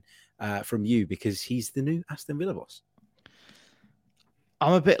reaction from you? Because he's the new Aston Villa boss.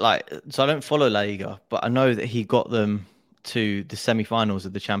 I'm a bit so I don't follow La Liga, but I know that he got them to the semi-finals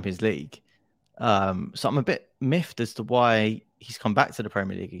of the Champions League. So I'm a bit miffed as to why he's come back to the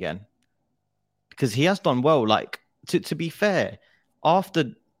Premier League again, because he has done well. Like, to be fair,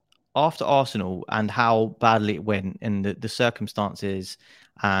 after Arsenal and how badly it went and the circumstances,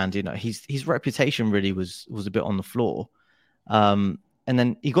 and his reputation really was a bit on the floor. And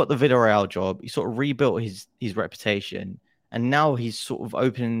then he got the Villarreal job. He sort of rebuilt his reputation. And now he's sort of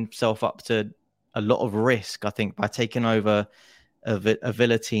opening himself up to a lot of risk, I think, by taking over a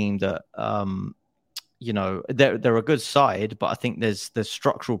Villa team that, they're a good side, but I think there's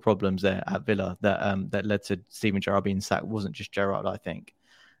structural problems there at Villa that led to Steven Gerrard being sacked. It wasn't just Gerrard, I think.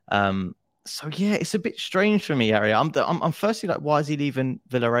 So yeah, it's a bit strange for me, Ari. I'm firstly like, why is he leaving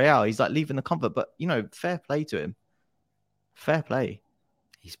Villarreal? He's like leaving the comfort, but fair play to him. Fair play.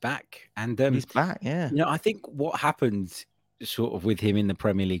 He's back, and he's back. Yeah. I think what happened sort of with him in the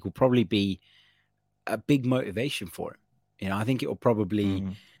Premier League will probably be a big motivation for him. I think it will probably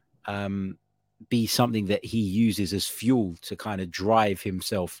be something that he uses as fuel to kind of drive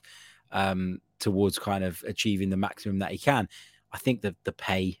himself towards kind of achieving the maximum that he can. I think that the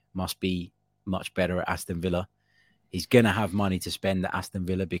pay must be much better at Aston Villa. He's going to have money to spend at Aston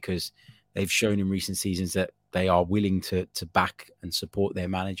Villa because they've shown in recent seasons that they are willing to back and support their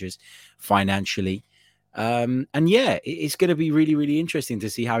managers financially. And yeah, it's going to be really, really interesting to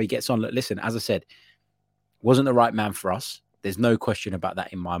see how he gets on. Look, listen, as I said, wasn't the right man for us. There's no question about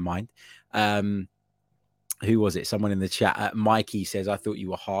that in my mind. Who was it? Someone in the chat. Mikey says, I thought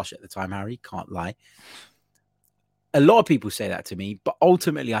you were harsh at the time, Harry. Can't lie. A lot of people say that to me, but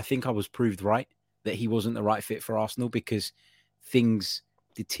ultimately I think I was proved right that he wasn't the right fit for Arsenal because things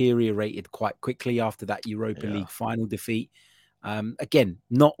deteriorated quite quickly after that Europa League final defeat. Again,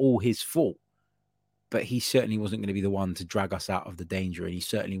 not all his fault, but he certainly wasn't going to be the one to drag us out of the danger, and he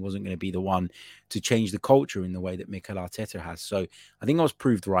certainly wasn't going to be the one to change the culture in the way that Mikel Arteta has. So I think I was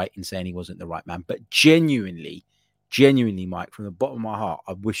proved right in saying he wasn't the right man. But genuinely, Mike, from the bottom of my heart,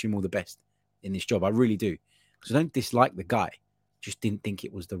 I wish him all the best in this job. I really do. Because I don't dislike the guy. Just didn't think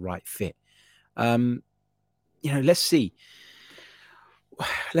it was the right fit. Let's see.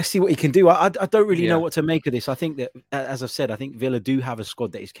 Let's see what he can do. I don't really know what to make of this. I think that, as I've said, I think Villa do have a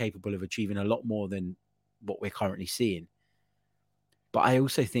squad that is capable of achieving a lot more than what we're currently seeing. But I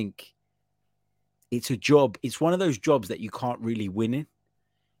also think it's a job. It's one of those jobs that you can't really win in,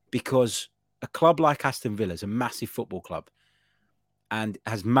 because a club like Aston Villa is a massive football club and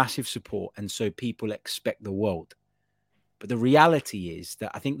has massive support. And so people expect the world. But the reality is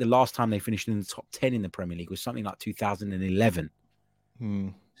that I think the last time they finished in the top 10 in the Premier League was something like 2011.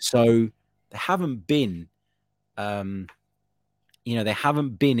 So they haven't been, they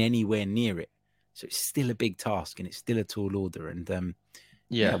haven't been anywhere near it. So it's still a big task and it's still a tall order. And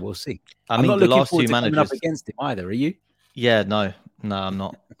we'll see. I'm not the looking last forward two to coming managers up against him either. Are you? Yeah, no, I'm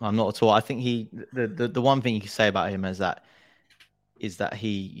not. I'm not at all. I think the one thing you can say about him is that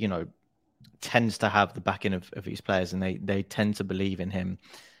he, tends to have the backing of his players, and they tend to believe in him.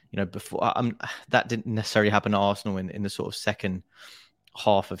 Before that didn't necessarily happen at Arsenal in the sort of second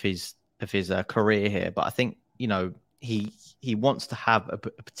half of his career here, but I think he wants to have a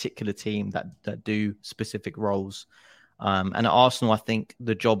particular team that do specific roles. And at Arsenal, I think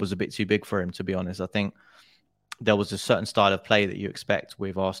the job was a bit too big for him, to be honest. I think there was a certain style of play that you expect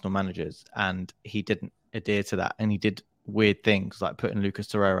with Arsenal managers, and he didn't adhere to that. And he did weird things like putting Lucas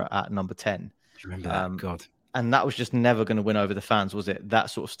Torreira at number 10. Do you remember that? God. And that was just never going to win over the fans, was it? That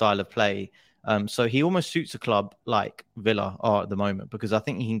sort of style of play. So he almost suits a club like Villa are at the moment, because I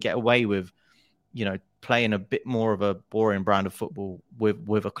think he can get away with, playing a bit more of a boring brand of football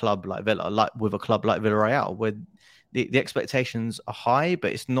with a club like Villa, like with a club like Villarreal, where the expectations are high,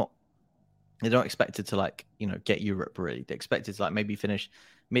 but it's not. They're not expected to get Europe really. They're expected to maybe finish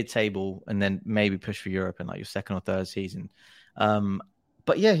mid-table and then maybe push for Europe in your second or third season.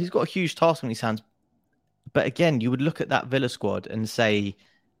 But yeah, he's got a huge task on his hands. But again, you would look at that Villa squad and say,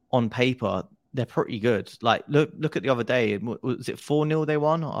 on paper, they're pretty good. Look at the other day. Was it 4-0 they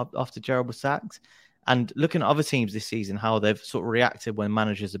won after Gerrard was sacked? And looking at other teams this season, how they've sort of reacted when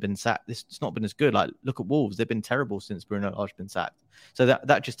managers have been sacked, it's not been as good. Look at Wolves; they've been terrible since Bruno Lage has been sacked. So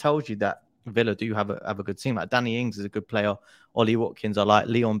that just tells you that Villa do have a good team. Danny Ings is a good player. Ollie Watkins, I like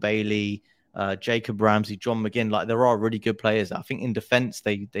Leon Bailey, Jacob Ramsey, John McGinn. There are really good players. I think in defence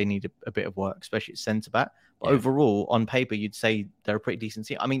they need a bit of work, especially at centre back. But overall, on paper, you'd say they're a pretty decent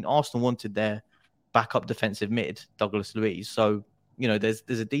team. I mean, Arsenal wanted their backup defensive mid, Douglas Luiz. So there's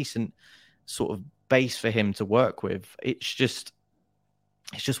a decent sort of base for him to work with. It's just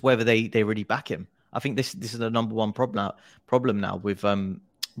whether they really back him. I think this is the number one problem now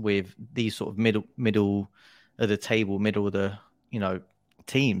with these sort of middle of the table, middle of the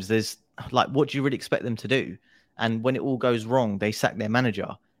teams. There's what do you really expect them to do? And when it all goes wrong, they sack their manager.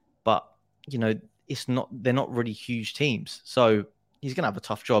 But they're not really huge teams, so he's gonna have a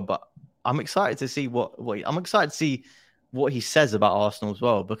tough job. But I'm excited to see what he says about Arsenal as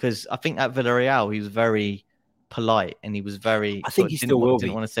well, because I think at Villarreal he was very polite and he was very. I think he still will be.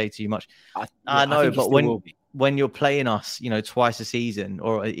 Didn't want to say too much. I know, but when you're playing us, twice a season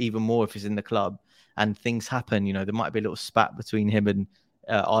or even more if he's in the club, and things happen, there might be a little spat between him and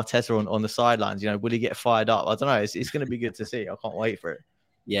Arteta on the sidelines. Will he get fired up? I don't know. It's going to be good to see. I can't wait for it.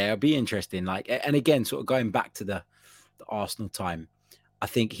 Yeah, it'll be interesting. And again, sort of going back to the Arsenal time, I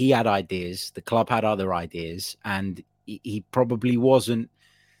think he had ideas. The club had other ideas, and he probably wasn't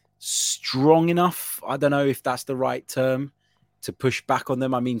strong enough. I don't know if that's the right term to push back on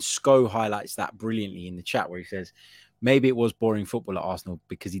them. I mean, Sko highlights that brilliantly in the chat where he says, maybe it was boring football at Arsenal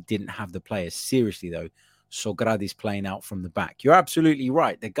because he didn't have the players. Seriously, though, Sogradi's playing out from the back. You're absolutely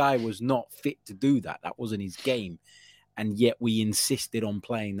right. The guy was not fit to do that. That wasn't his game. And yet we insisted on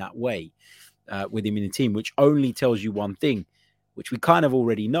playing that way with him in the team, which only tells you one thing, which we kind of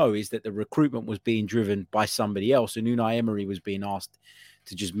already know, is that the recruitment was being driven by somebody else. And Unai Emery was being asked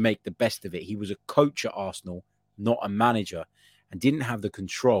to just make the best of it. He was a coach at Arsenal, not a manager, and didn't have the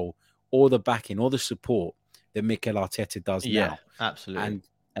control or the backing or the support that Mikel Arteta does now. Yeah, absolutely.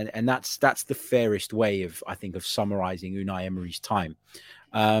 And that's the fairest way of, I think, of summarizing Unai Emery's time.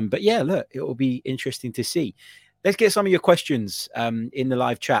 But yeah, look, it will be interesting to see. Let's get some of your questions in the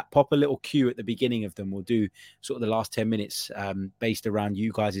live chat. Pop a little cue at the beginning of them. We'll do sort of the last 10 minutes based around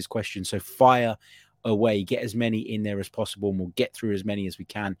you guys' questions. So fire away, get as many in there as possible, and we'll get through as many as we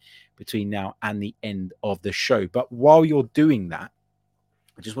can between now and the end of the show. But while you're doing that,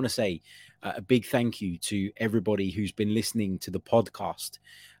 I just want to say a big thank you to everybody who's been listening to the podcast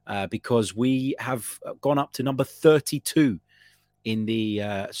because we have gone up to number 32 in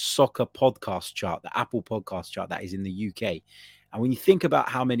the soccer podcast chart, the Apple podcast chart that is in the UK. And when you think about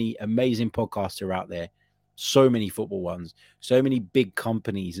how many amazing podcasts are out there, so many football ones, so many big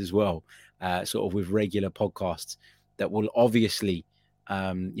companies as well, sort of with regular podcasts that will obviously,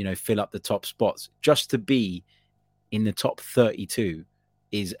 fill up the top spots. Just to be in the top 32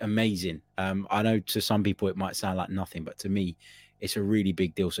 is amazing. I know to some people it might sound like nothing, but to me, It's a really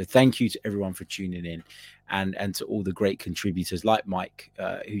big deal. So thank you to everyone for tuning in, and to all the great contributors like Mike,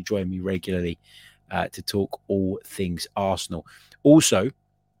 who join me regularly to talk all things Arsenal. Also,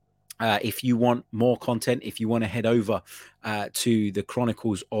 if you want more content, if you want to head over to the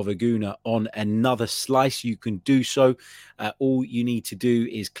Chronicles of Aguna on Another Slice, you can do so. All you need to do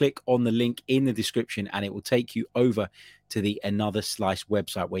is click on the link in the description, and it will take you over to the Another Slice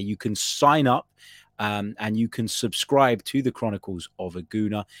website, where you can sign up and you can subscribe to the Chronicles of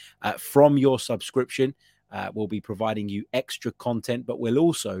Aguna. From your subscription, we'll be providing you extra content, but we'll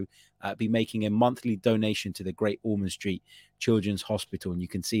also be making a monthly donation to the Great Ormond Street Children's Hospital. And you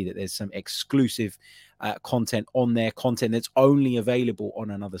can see that there's some exclusive content on there, content that's only available on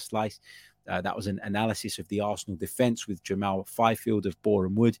Another Slice. That was an analysis of the Arsenal defence with Jamal Fifield of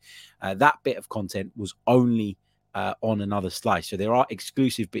Boreham Wood. That bit of content was only on Another Slice. So there are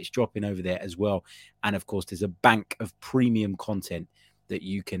exclusive bits dropping over there as well. And of course, there's a bank of premium content that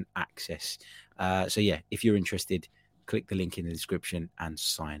you can access. So yeah, if you're interested, click the link in the description and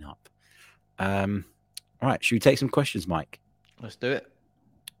sign up. All right, should we take some questions, Mike? Let's do it.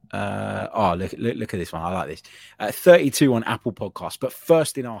 Look at this one. I like this. 32 on Apple Podcasts, but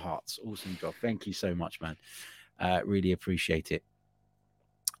first in our hearts. Awesome job. Thank you so much, man. Really appreciate it.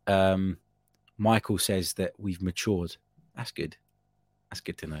 Michael says that we've matured. That's good. That's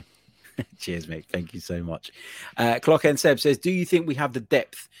good to know. Cheers, mate. Thank you so much. Clock End Seb says, do you think we have the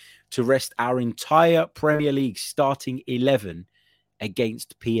depth to rest our entire Premier League starting 11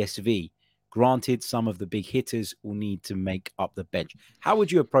 against PSV? Granted, some of the big hitters will need to make up the bench. How would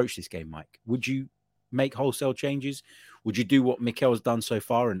you approach this game, Mike? Would you make wholesale changes? Would you do what Mikel's done so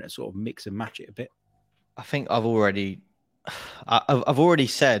far and sort of mix and match it a bit? I think I've already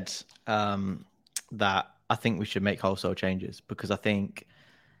said that I think we should make wholesale changes, because I think,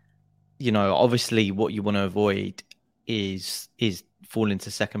 obviously what you want to avoid is fall into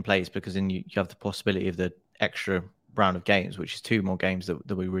second place, because then you have the possibility of the extra round of games, which is 2 more games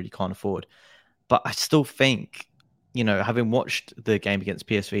that we really can't afford. But I still think, having watched the game against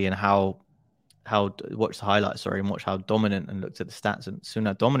PSV and watched the highlights, and watched how dominant, and looked at the stats and soon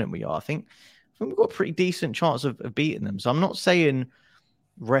how dominant we are, I think we've got a pretty decent chance of beating them. So I'm not saying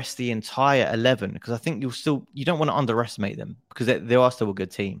rest the entire 11, because I think you don't want to underestimate them, because they are still a good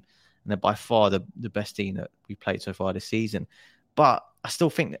team, and they're by far the best team that we've played so far this season. But I still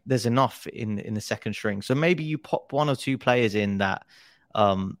think that there's enough in the second string. So maybe you pop 1 or 2 players in that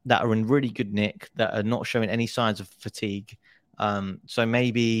are in really good nick, that are not showing any signs of fatigue. So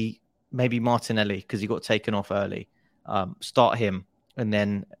maybe Martinelli, because he got taken off early. Start him and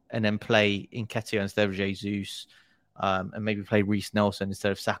then play Nketiah instead of Jesus, and maybe play Reece Nelson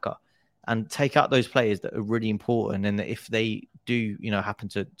instead of Saka, and take out those players that are really important. And that if they do, happen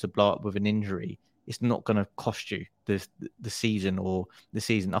to blow up with an injury, it's not going to cost you the season or the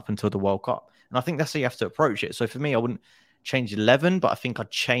season up until the World Cup. And I think that's how you have to approach it. So for me, I wouldn't change 11, but I think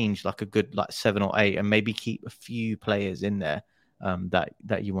I'd change like a good 7 or 8, and maybe keep a few players in there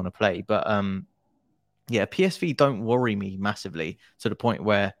that you want to play. But PSV don't worry me massively to the point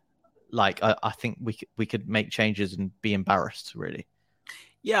where I think we could make changes and be embarrassed, really.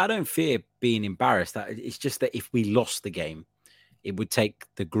 Yeah, I don't fear being embarrassed. It's just that if we lost the game, it would take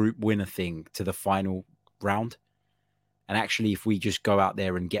the group winner thing to the final round. And actually, if we just go out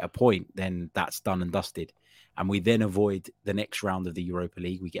there and get a point, then that's done and dusted. And we then avoid the next round of the Europa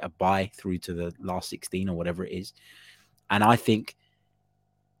League. We get a bye through to the last 16 or whatever it is. And I think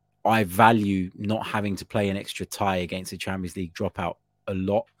I value not having to play an extra tie against a Champions League dropout a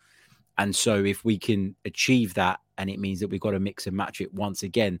lot. And so if we can achieve that, and it means that we've got to mix and match it once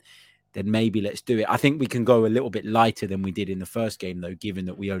again, then maybe let's do it. I think we can go a little bit lighter than we did in the first game, though, given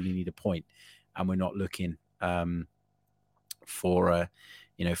that we only need a point and we're not looking for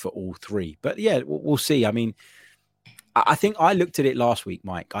all 3. But yeah, we'll see. I mean, I think I looked at it last week,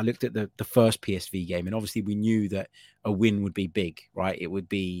 Mike. I looked at the first PSV game, and obviously we knew that a win would be big, right? It would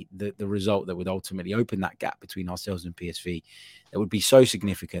be the result that would ultimately open that gap between ourselves and PSV. It would be so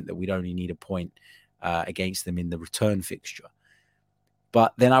significant that we'd only need a point against them in the return fixture.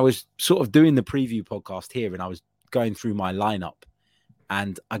 But then I was sort of doing the preview podcast here, and I was going through my lineup,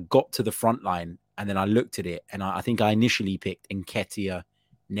 and I got to the front line, and then I looked at it, and I think I initially picked Nketiah,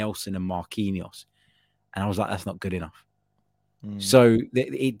 Nelson, and Marquinhos. And I was like, that's not good enough. So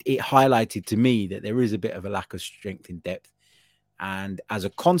it highlighted to me that there is a bit of a lack of strength in depth. And as a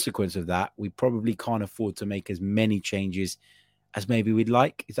consequence of that, we probably can't afford to make as many changes as maybe we'd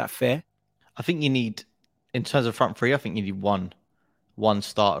like. Is that fair? I think you need, in terms of front 3, I think you need one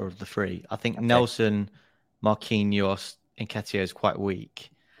starter of the 3. I think Nelson, Marquinhos, and Nketiah is quite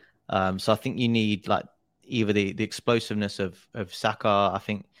weak. So I think you need either the explosiveness of Saka, I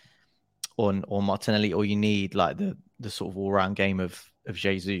think, or Martinelli, or you need like the sort of all round game of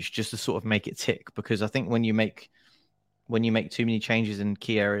Jesus just to sort of make it tick. Because I think when you make too many changes in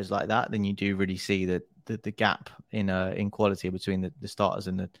key areas like that, then you do really see the gap in quality between the starters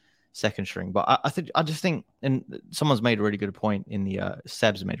and the second string. But I just think, and someone's made a really good point in the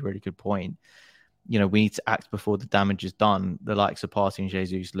Seb's made a really good point. We need to act before the damage is done. The likes of Partey and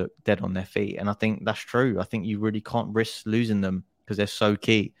Jesus look dead on their feet, and I think that's true. I think you really can't risk losing them because they're so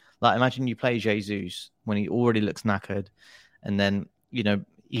key. Like, imagine you play Jesus when he already looks knackered, and then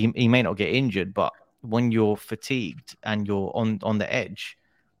he may not get injured, but when you're fatigued and you're on the edge,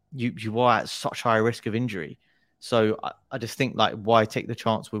 you are at such high risk of injury. So I just think, like, why take the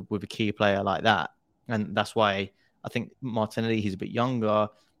chance with a key player like that? And that's why I think Martinelli, he's a bit younger,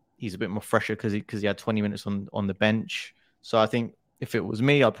 he's a bit more fresher because he had 20 minutes on the bench. So I think if it was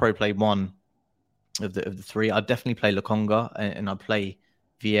me, I'd probably play one of the three. I'd definitely play Lokonga and I'd play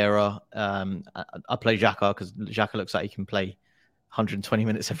Vieira. I'd play Xhaka because Xhaka looks like he can play 120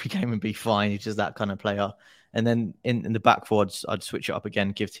 minutes every game and be fine. He's just that kind of player. And then in the back forwards, I'd switch it up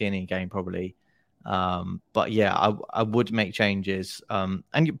again, give Tierney a game probably. But yeah, I would make changes.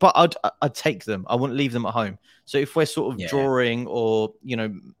 But I'd take them. I wouldn't leave them at home. So if we're sort of drawing, or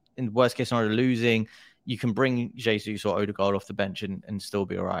in the worst case scenario losing, you can bring Jesus or Odegaard off the bench and still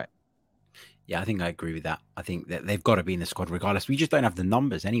be all right. Yeah, I think I agree with that. I think that they've got to be in the squad regardless. We just don't have the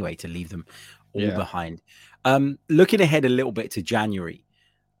numbers anyway to leave them all behind. Looking ahead a little bit to January,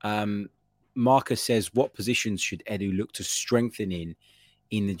 Marcus says, what positions should Edu look to strengthen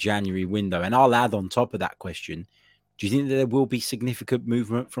in the January window? And I'll add on top of that question, do you think that there will be significant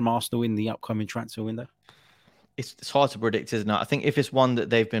movement from Arsenal in the upcoming transfer window? It's hard to predict, isn't it? I think if it's one that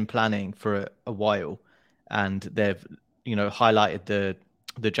they've been planning for a while and they've highlighted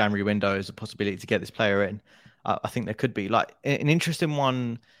the January window as a possibility to get this player in, I think there could be like an interesting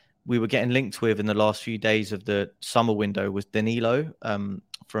one we were getting linked with in the last few days of the summer window was Danilo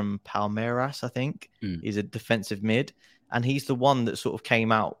from Palmeiras, I think. He's a defensive mid, and he's the one that sort of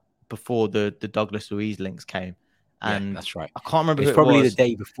came out before the Douglas Luiz links came. And that's right. I can't remember. It was probably the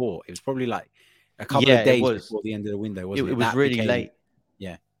day before. It was probably like a couple of days before the end of the window, wasn't it? It was really late.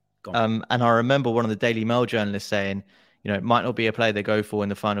 Yeah. And I remember one of the Daily Mail journalists saying, it might not be a player they go for in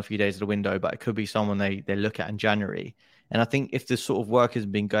the final few days of the window, but it could be someone they look at in January. And I think if this sort of work has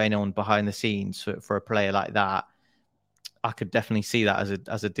been going on behind the scenes for a player like that, I could definitely see that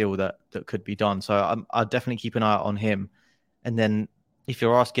as a deal that could be done. So I'll definitely keep an eye out on him. And then if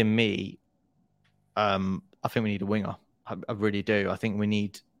you're asking me, I think we need a winger. I really do. I think we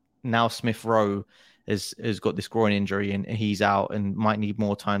need, now Smith Rowe has got this groin injury and he's out and might need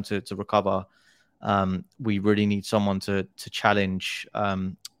more time to recover. We really need someone to challenge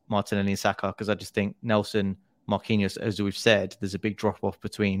Martinelli and Saka, because I just think Nelson, Marquinhos, as we've said, there's a big drop off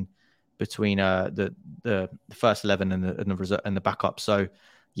between the first 11 and the backup. So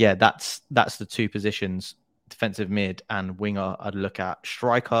yeah, that's the two positions, defensive mid and winger, I'd look at.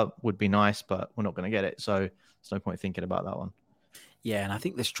 Striker would be nice, but we're not going to get it, so there's no point thinking about that one. Yeah, and I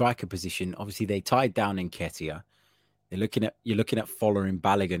think the striker position, obviously they tied down Nketiah. You're looking at Fowler and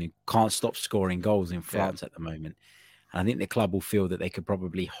Balogun, who can't stop scoring goals in France at the moment. And I think the club will feel that they could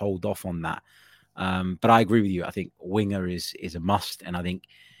probably hold off on that. But I agree with you. I think winger is a must. And I think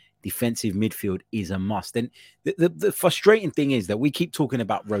defensive midfield is a must. And the frustrating thing is that we keep talking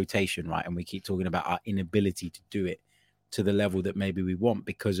about rotation, right? And we keep talking about our inability to do it to the level that maybe we want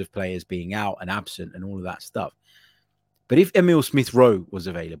because of players being out and absent and all of that stuff. But if Emile Smith-Rowe was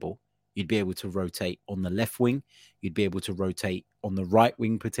available, you'd be able to rotate on the left wing. You'd be able to rotate on the right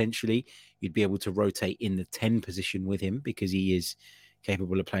wing, potentially. You'd be able to rotate in the 10 position with him because he is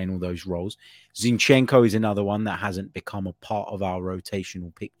capable of playing all those roles. Zinchenko is another one that hasn't become a part of our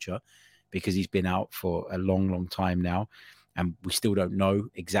rotational picture because he's been out for a long, long time now. And we still don't know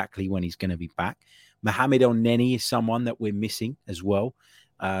exactly when he's going to be back. Mohamed El Neni is someone that we're missing as well.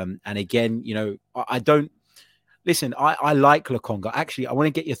 And again, I don't... Listen, I like Lokonga. Actually, I want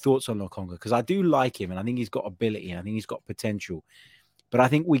to get your thoughts on Lokonga because I do like him and I think he's got ability and I think he's got potential. But I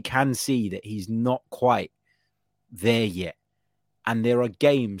think we can see that he's not quite there yet. And there are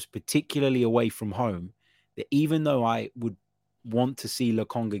games, particularly away from home, that even though I would want to see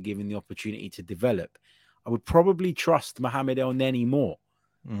Lokonga given the opportunity to develop, I would probably trust Mohamed El Neni more.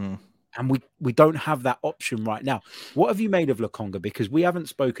 Mm-hmm. And we don't have that option right now. What have you made of Lokonga? Because we haven't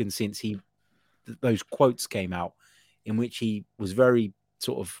spoken since those quotes came out in which he was very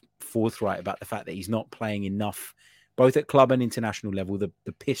sort of forthright about the fact that he's not playing enough, both at club and international level. The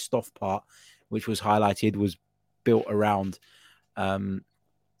pissed off part, which was highlighted, was built around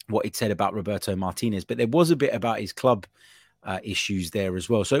what he'd said about Roberto Martinez, but there was a bit about his club issues there as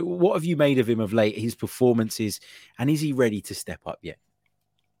well. So what have you made of him of late, his performances, and is he ready to step up yet?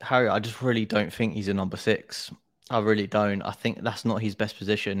 Harry, I just really don't think he's a number 6. I really don't. I think that's not his best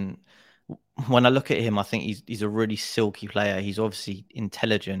position. When I look at him, I think he's a really silky player. He's obviously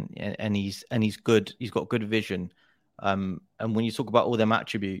intelligent and he's good. He's got good vision. And when you talk about all them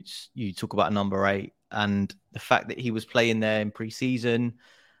attributes, you talk about number 8 and the fact that he was playing there in pre-season.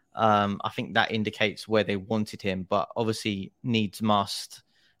 I think that indicates where they wanted him, but obviously needs must.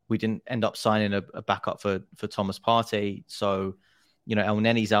 We didn't end up signing a backup for Thomas Partey. So, El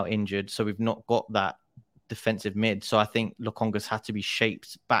Nenny's out injured. So we've not got that defensive mid. So I think Lokonga's had to be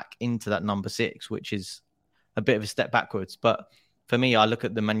shaped back into that number 6, which is a bit of a step backwards. But for me, I look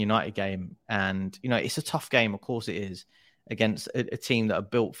at the Man United game and, it's a tough game. Of course it is, against a team that are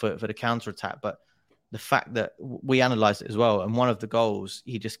built for the counter-attack. But the fact that we analysed it as well, and one of the goals,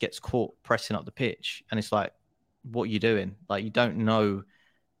 he just gets caught pressing up the pitch. And it's like, what are you doing? Like, you don't know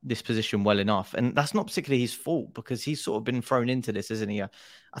this position well enough. And that's not particularly his fault because he's sort of been thrown into this, isn't he? I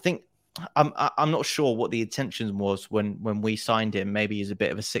think I'm not sure what the intention was when we signed him. Maybe he's a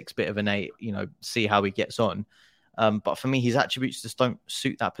bit of a 6, bit of an 8, see how he gets on. But for me, his attributes just don't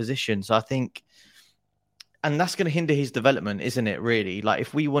suit that position. So I think, and that's going to hinder his development, isn't it? Really, like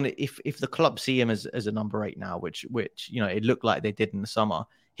if the club see him as a number 8 now, which it looked like they did in the summer,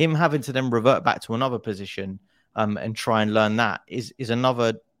 him having to then revert back to another position and try and learn that is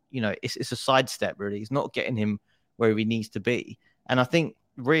another, it's a sidestep. Really, it's not getting him where he needs to be. And I think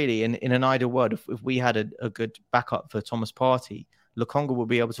really, in an ideal world, if we had a good backup for Thomas Partey, Lokonga will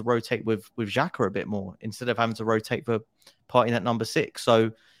be able to rotate with Xhaka a bit more instead of having to rotate for Partey at number 6.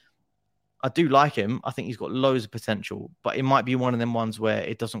 So I do like him. I think he's got loads of potential, but it might be one of them ones where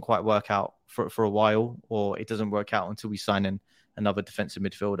it doesn't quite work out for a while, or it doesn't work out until we sign in another defensive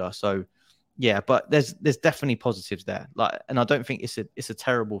midfielder. So yeah, but there's definitely positives there. And I don't think it's a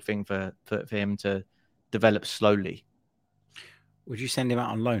terrible thing for him to develop slowly. Would you send him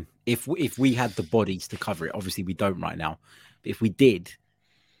out on loan if we had the bodies to cover it? Obviously, we don't right now. But if we did,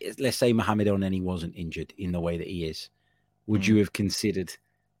 let's say Mohamed Elneny wasn't injured in the way that he is, would you have considered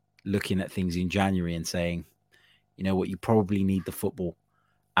looking at things in January and saying, you know what, you probably need the football,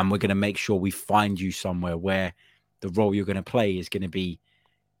 and we're going to make sure we find you somewhere where the role you're going to play is going to be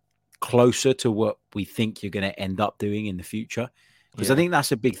closer to what we think you're going to end up doing in the future? Because I think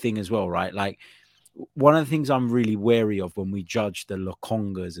that's a big thing as well, right? Like, one of the things I'm really wary of when we judge the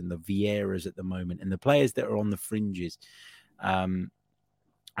Lokongas and the Vieiras at the moment and the players that are on the fringes and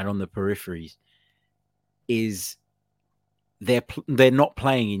on the peripheries is they're not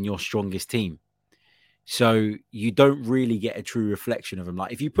playing in your strongest team. So you don't really get a true reflection of them.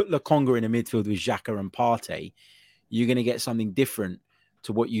 Like if you put Lokonga in a midfield with Xhaka and Partey, you're going to get something different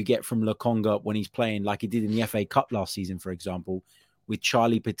to what you get from Lokonga when he's playing like he did in the FA Cup last season, for example, with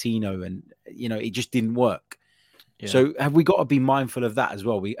Charlie Patino, and it just didn't work. Yeah. So have we got to be mindful of that as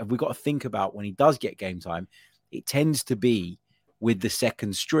well? Have we got to think about when he does get game time, it tends to be with the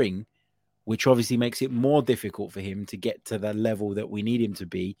second string, which obviously makes it more difficult for him to get to the level that we need him to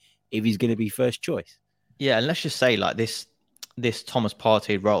be if he's going to be first choice. Yeah, and let's just say like this Thomas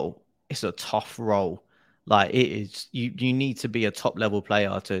Partey role, it's a tough role. Like it is, you need to be a top level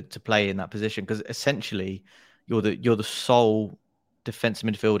player to play in that position, because essentially you're the sole defensive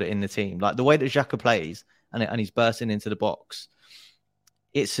midfielder in the team. Like the way that Xhaka plays and he's bursting into the box,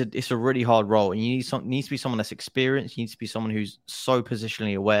 it's a really hard role, and you needs to be someone that's experienced. You need to be someone who's so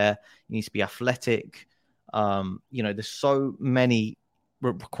positionally aware. You need to be athletic. There's so many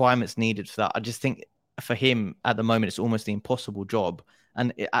requirements needed for that. I just think for him at the moment, it's almost the impossible job.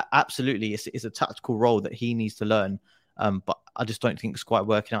 And absolutely, it's a tactical role that he needs to learn. But I just don't think it's quite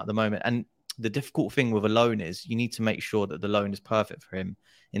working out at the moment. And the difficult thing with a loan is you need to make sure that the loan is perfect for him,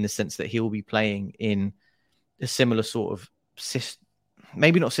 in the sense that he'll be playing in a similar sort of system,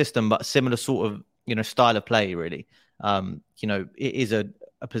 maybe not system, but a similar sort of, style of play, really. It is a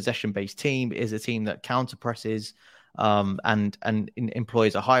possession-based team. It is a team that counter presses and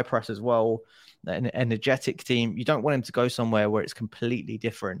employs a high press as well. An energetic team. You don't want him to go somewhere where it's completely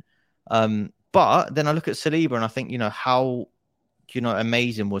different. But then I look at Saliba and I think, how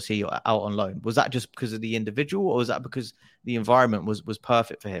amazing was he out on loan? Was that just because of the individual, or was that because the environment was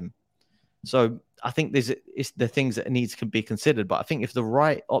perfect for him? So I think it's the things that needs to be considered. But I think if the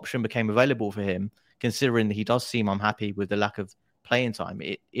right option became available for him, considering that he does seem unhappy with the lack of playing time,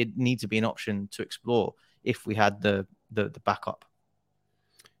 it needs to be an option to explore if we had the backup.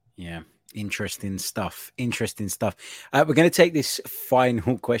 Yeah. Interesting stuff. Interesting stuff. We're going to take this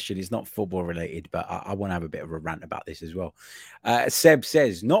final question. It's not football related, but I want to have a bit of a rant about this as well. Seb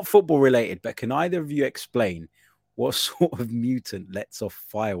says, not football related, but can either of you explain what sort of mutant lets off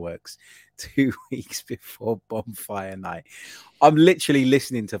fireworks 2 weeks before bonfire night? I'm literally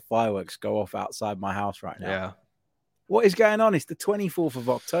listening to fireworks go off outside my house right now. Yeah. What is going on? It's the 24th of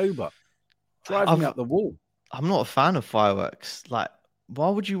October. Driving me up the wall. I'm not a fan of fireworks. Like, why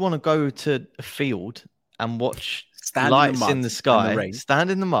would you want to go to a field and watch lights in the sky,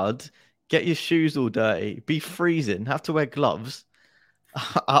 stand in the mud, get your shoes all dirty, be freezing, have to wear gloves?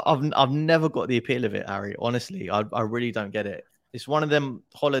 I've never got the appeal of it, Harry. Honestly, I really don't get it. It's one of them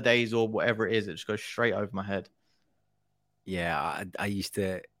holidays or whatever it is that just goes straight over my head. Yeah, I used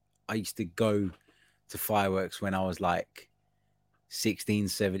to go to fireworks when I was like 16,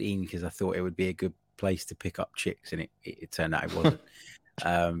 17 because I thought it would be a good place to pick up chicks, and it turned out it wasn't.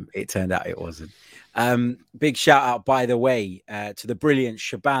 It turned out it wasn't. Big shout out, by the way, to the brilliant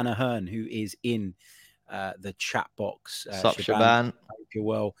Shabana Hearn, who is in the chat box. Sup, Shaban? Hope you're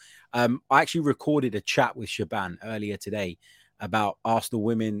well. I actually recorded a chat with Shaban earlier today about Arsenal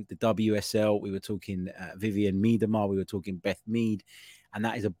women, the WSL. We were talking Vivian Miedema. We were talking Beth Mead. And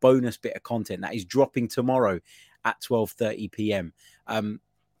that is a bonus bit of content that is dropping tomorrow at 12:30 p.m.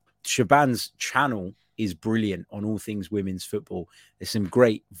 Shaban's channel is brilliant on all things women's football. There's some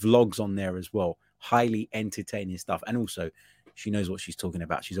great vlogs on there as well. Highly entertaining stuff. And also, she knows what she's talking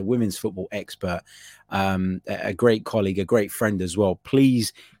about. She's a women's football expert, a great colleague, a great friend as well.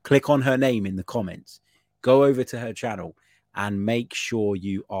 Please click on her name in the comments. Go over to her channel and make sure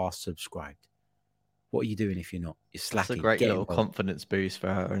you are subscribed. What are you doing if you're not? You're slacking. It's a great little confidence boost for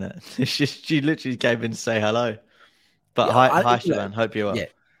her, isn't it? She literally came in to say hello. But yeah, hi, Shaban. Hope you're well. Yeah,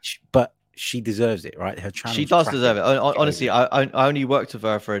 but she deserves it, right? Her channel. She does deserve it. Honestly, I only worked with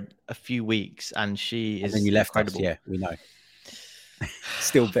her for a few weeks, and she is you left incredible. Us, yeah, we know.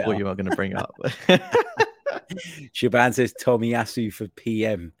 Still bitter. What you are going to bring up? Shaban says Tomiyasu for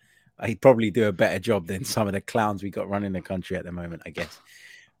PM. He'd probably do a better job than some of the clowns we got running the country at the moment, I guess.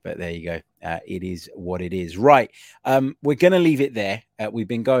 But there you go. It is what it is. Right. We're going to leave it there. We've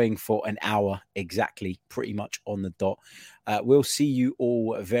been going for an hour exactly, pretty much on the dot. We'll see you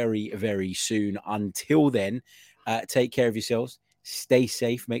all very, very soon. Until then, take care of yourselves. Stay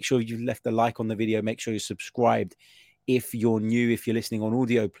safe. Make sure you've left a like on the video. Make sure you're subscribed. If you're new, if you're listening on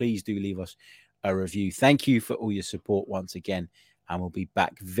audio, please do leave us a review. Thank you for all your support once again. And we'll be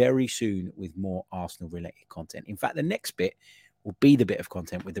back very soon with more Arsenal-related content. In fact, the next bit will be the bit of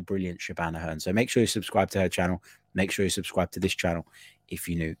content with the brilliant Shabana Hearn. So make sure you subscribe to her channel. Make sure you subscribe to this channel if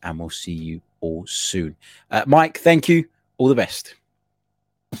you're new. And we'll see you all soon. Mike, thank you. All the best.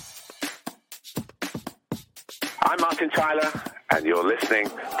 I'm Martin Tyler, and you're listening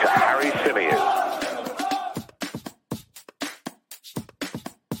to Harry Symeou.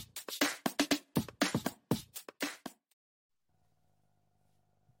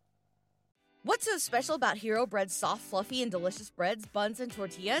 What's so special about Hero Bread's soft, fluffy, and delicious breads, buns, and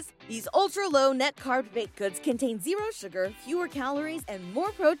tortillas? These ultra-low net-carb baked goods contain 0 sugar, fewer calories, and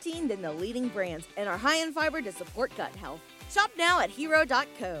more protein than the leading brands, and are high in fiber to support gut health. Shop now at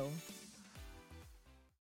hero.co.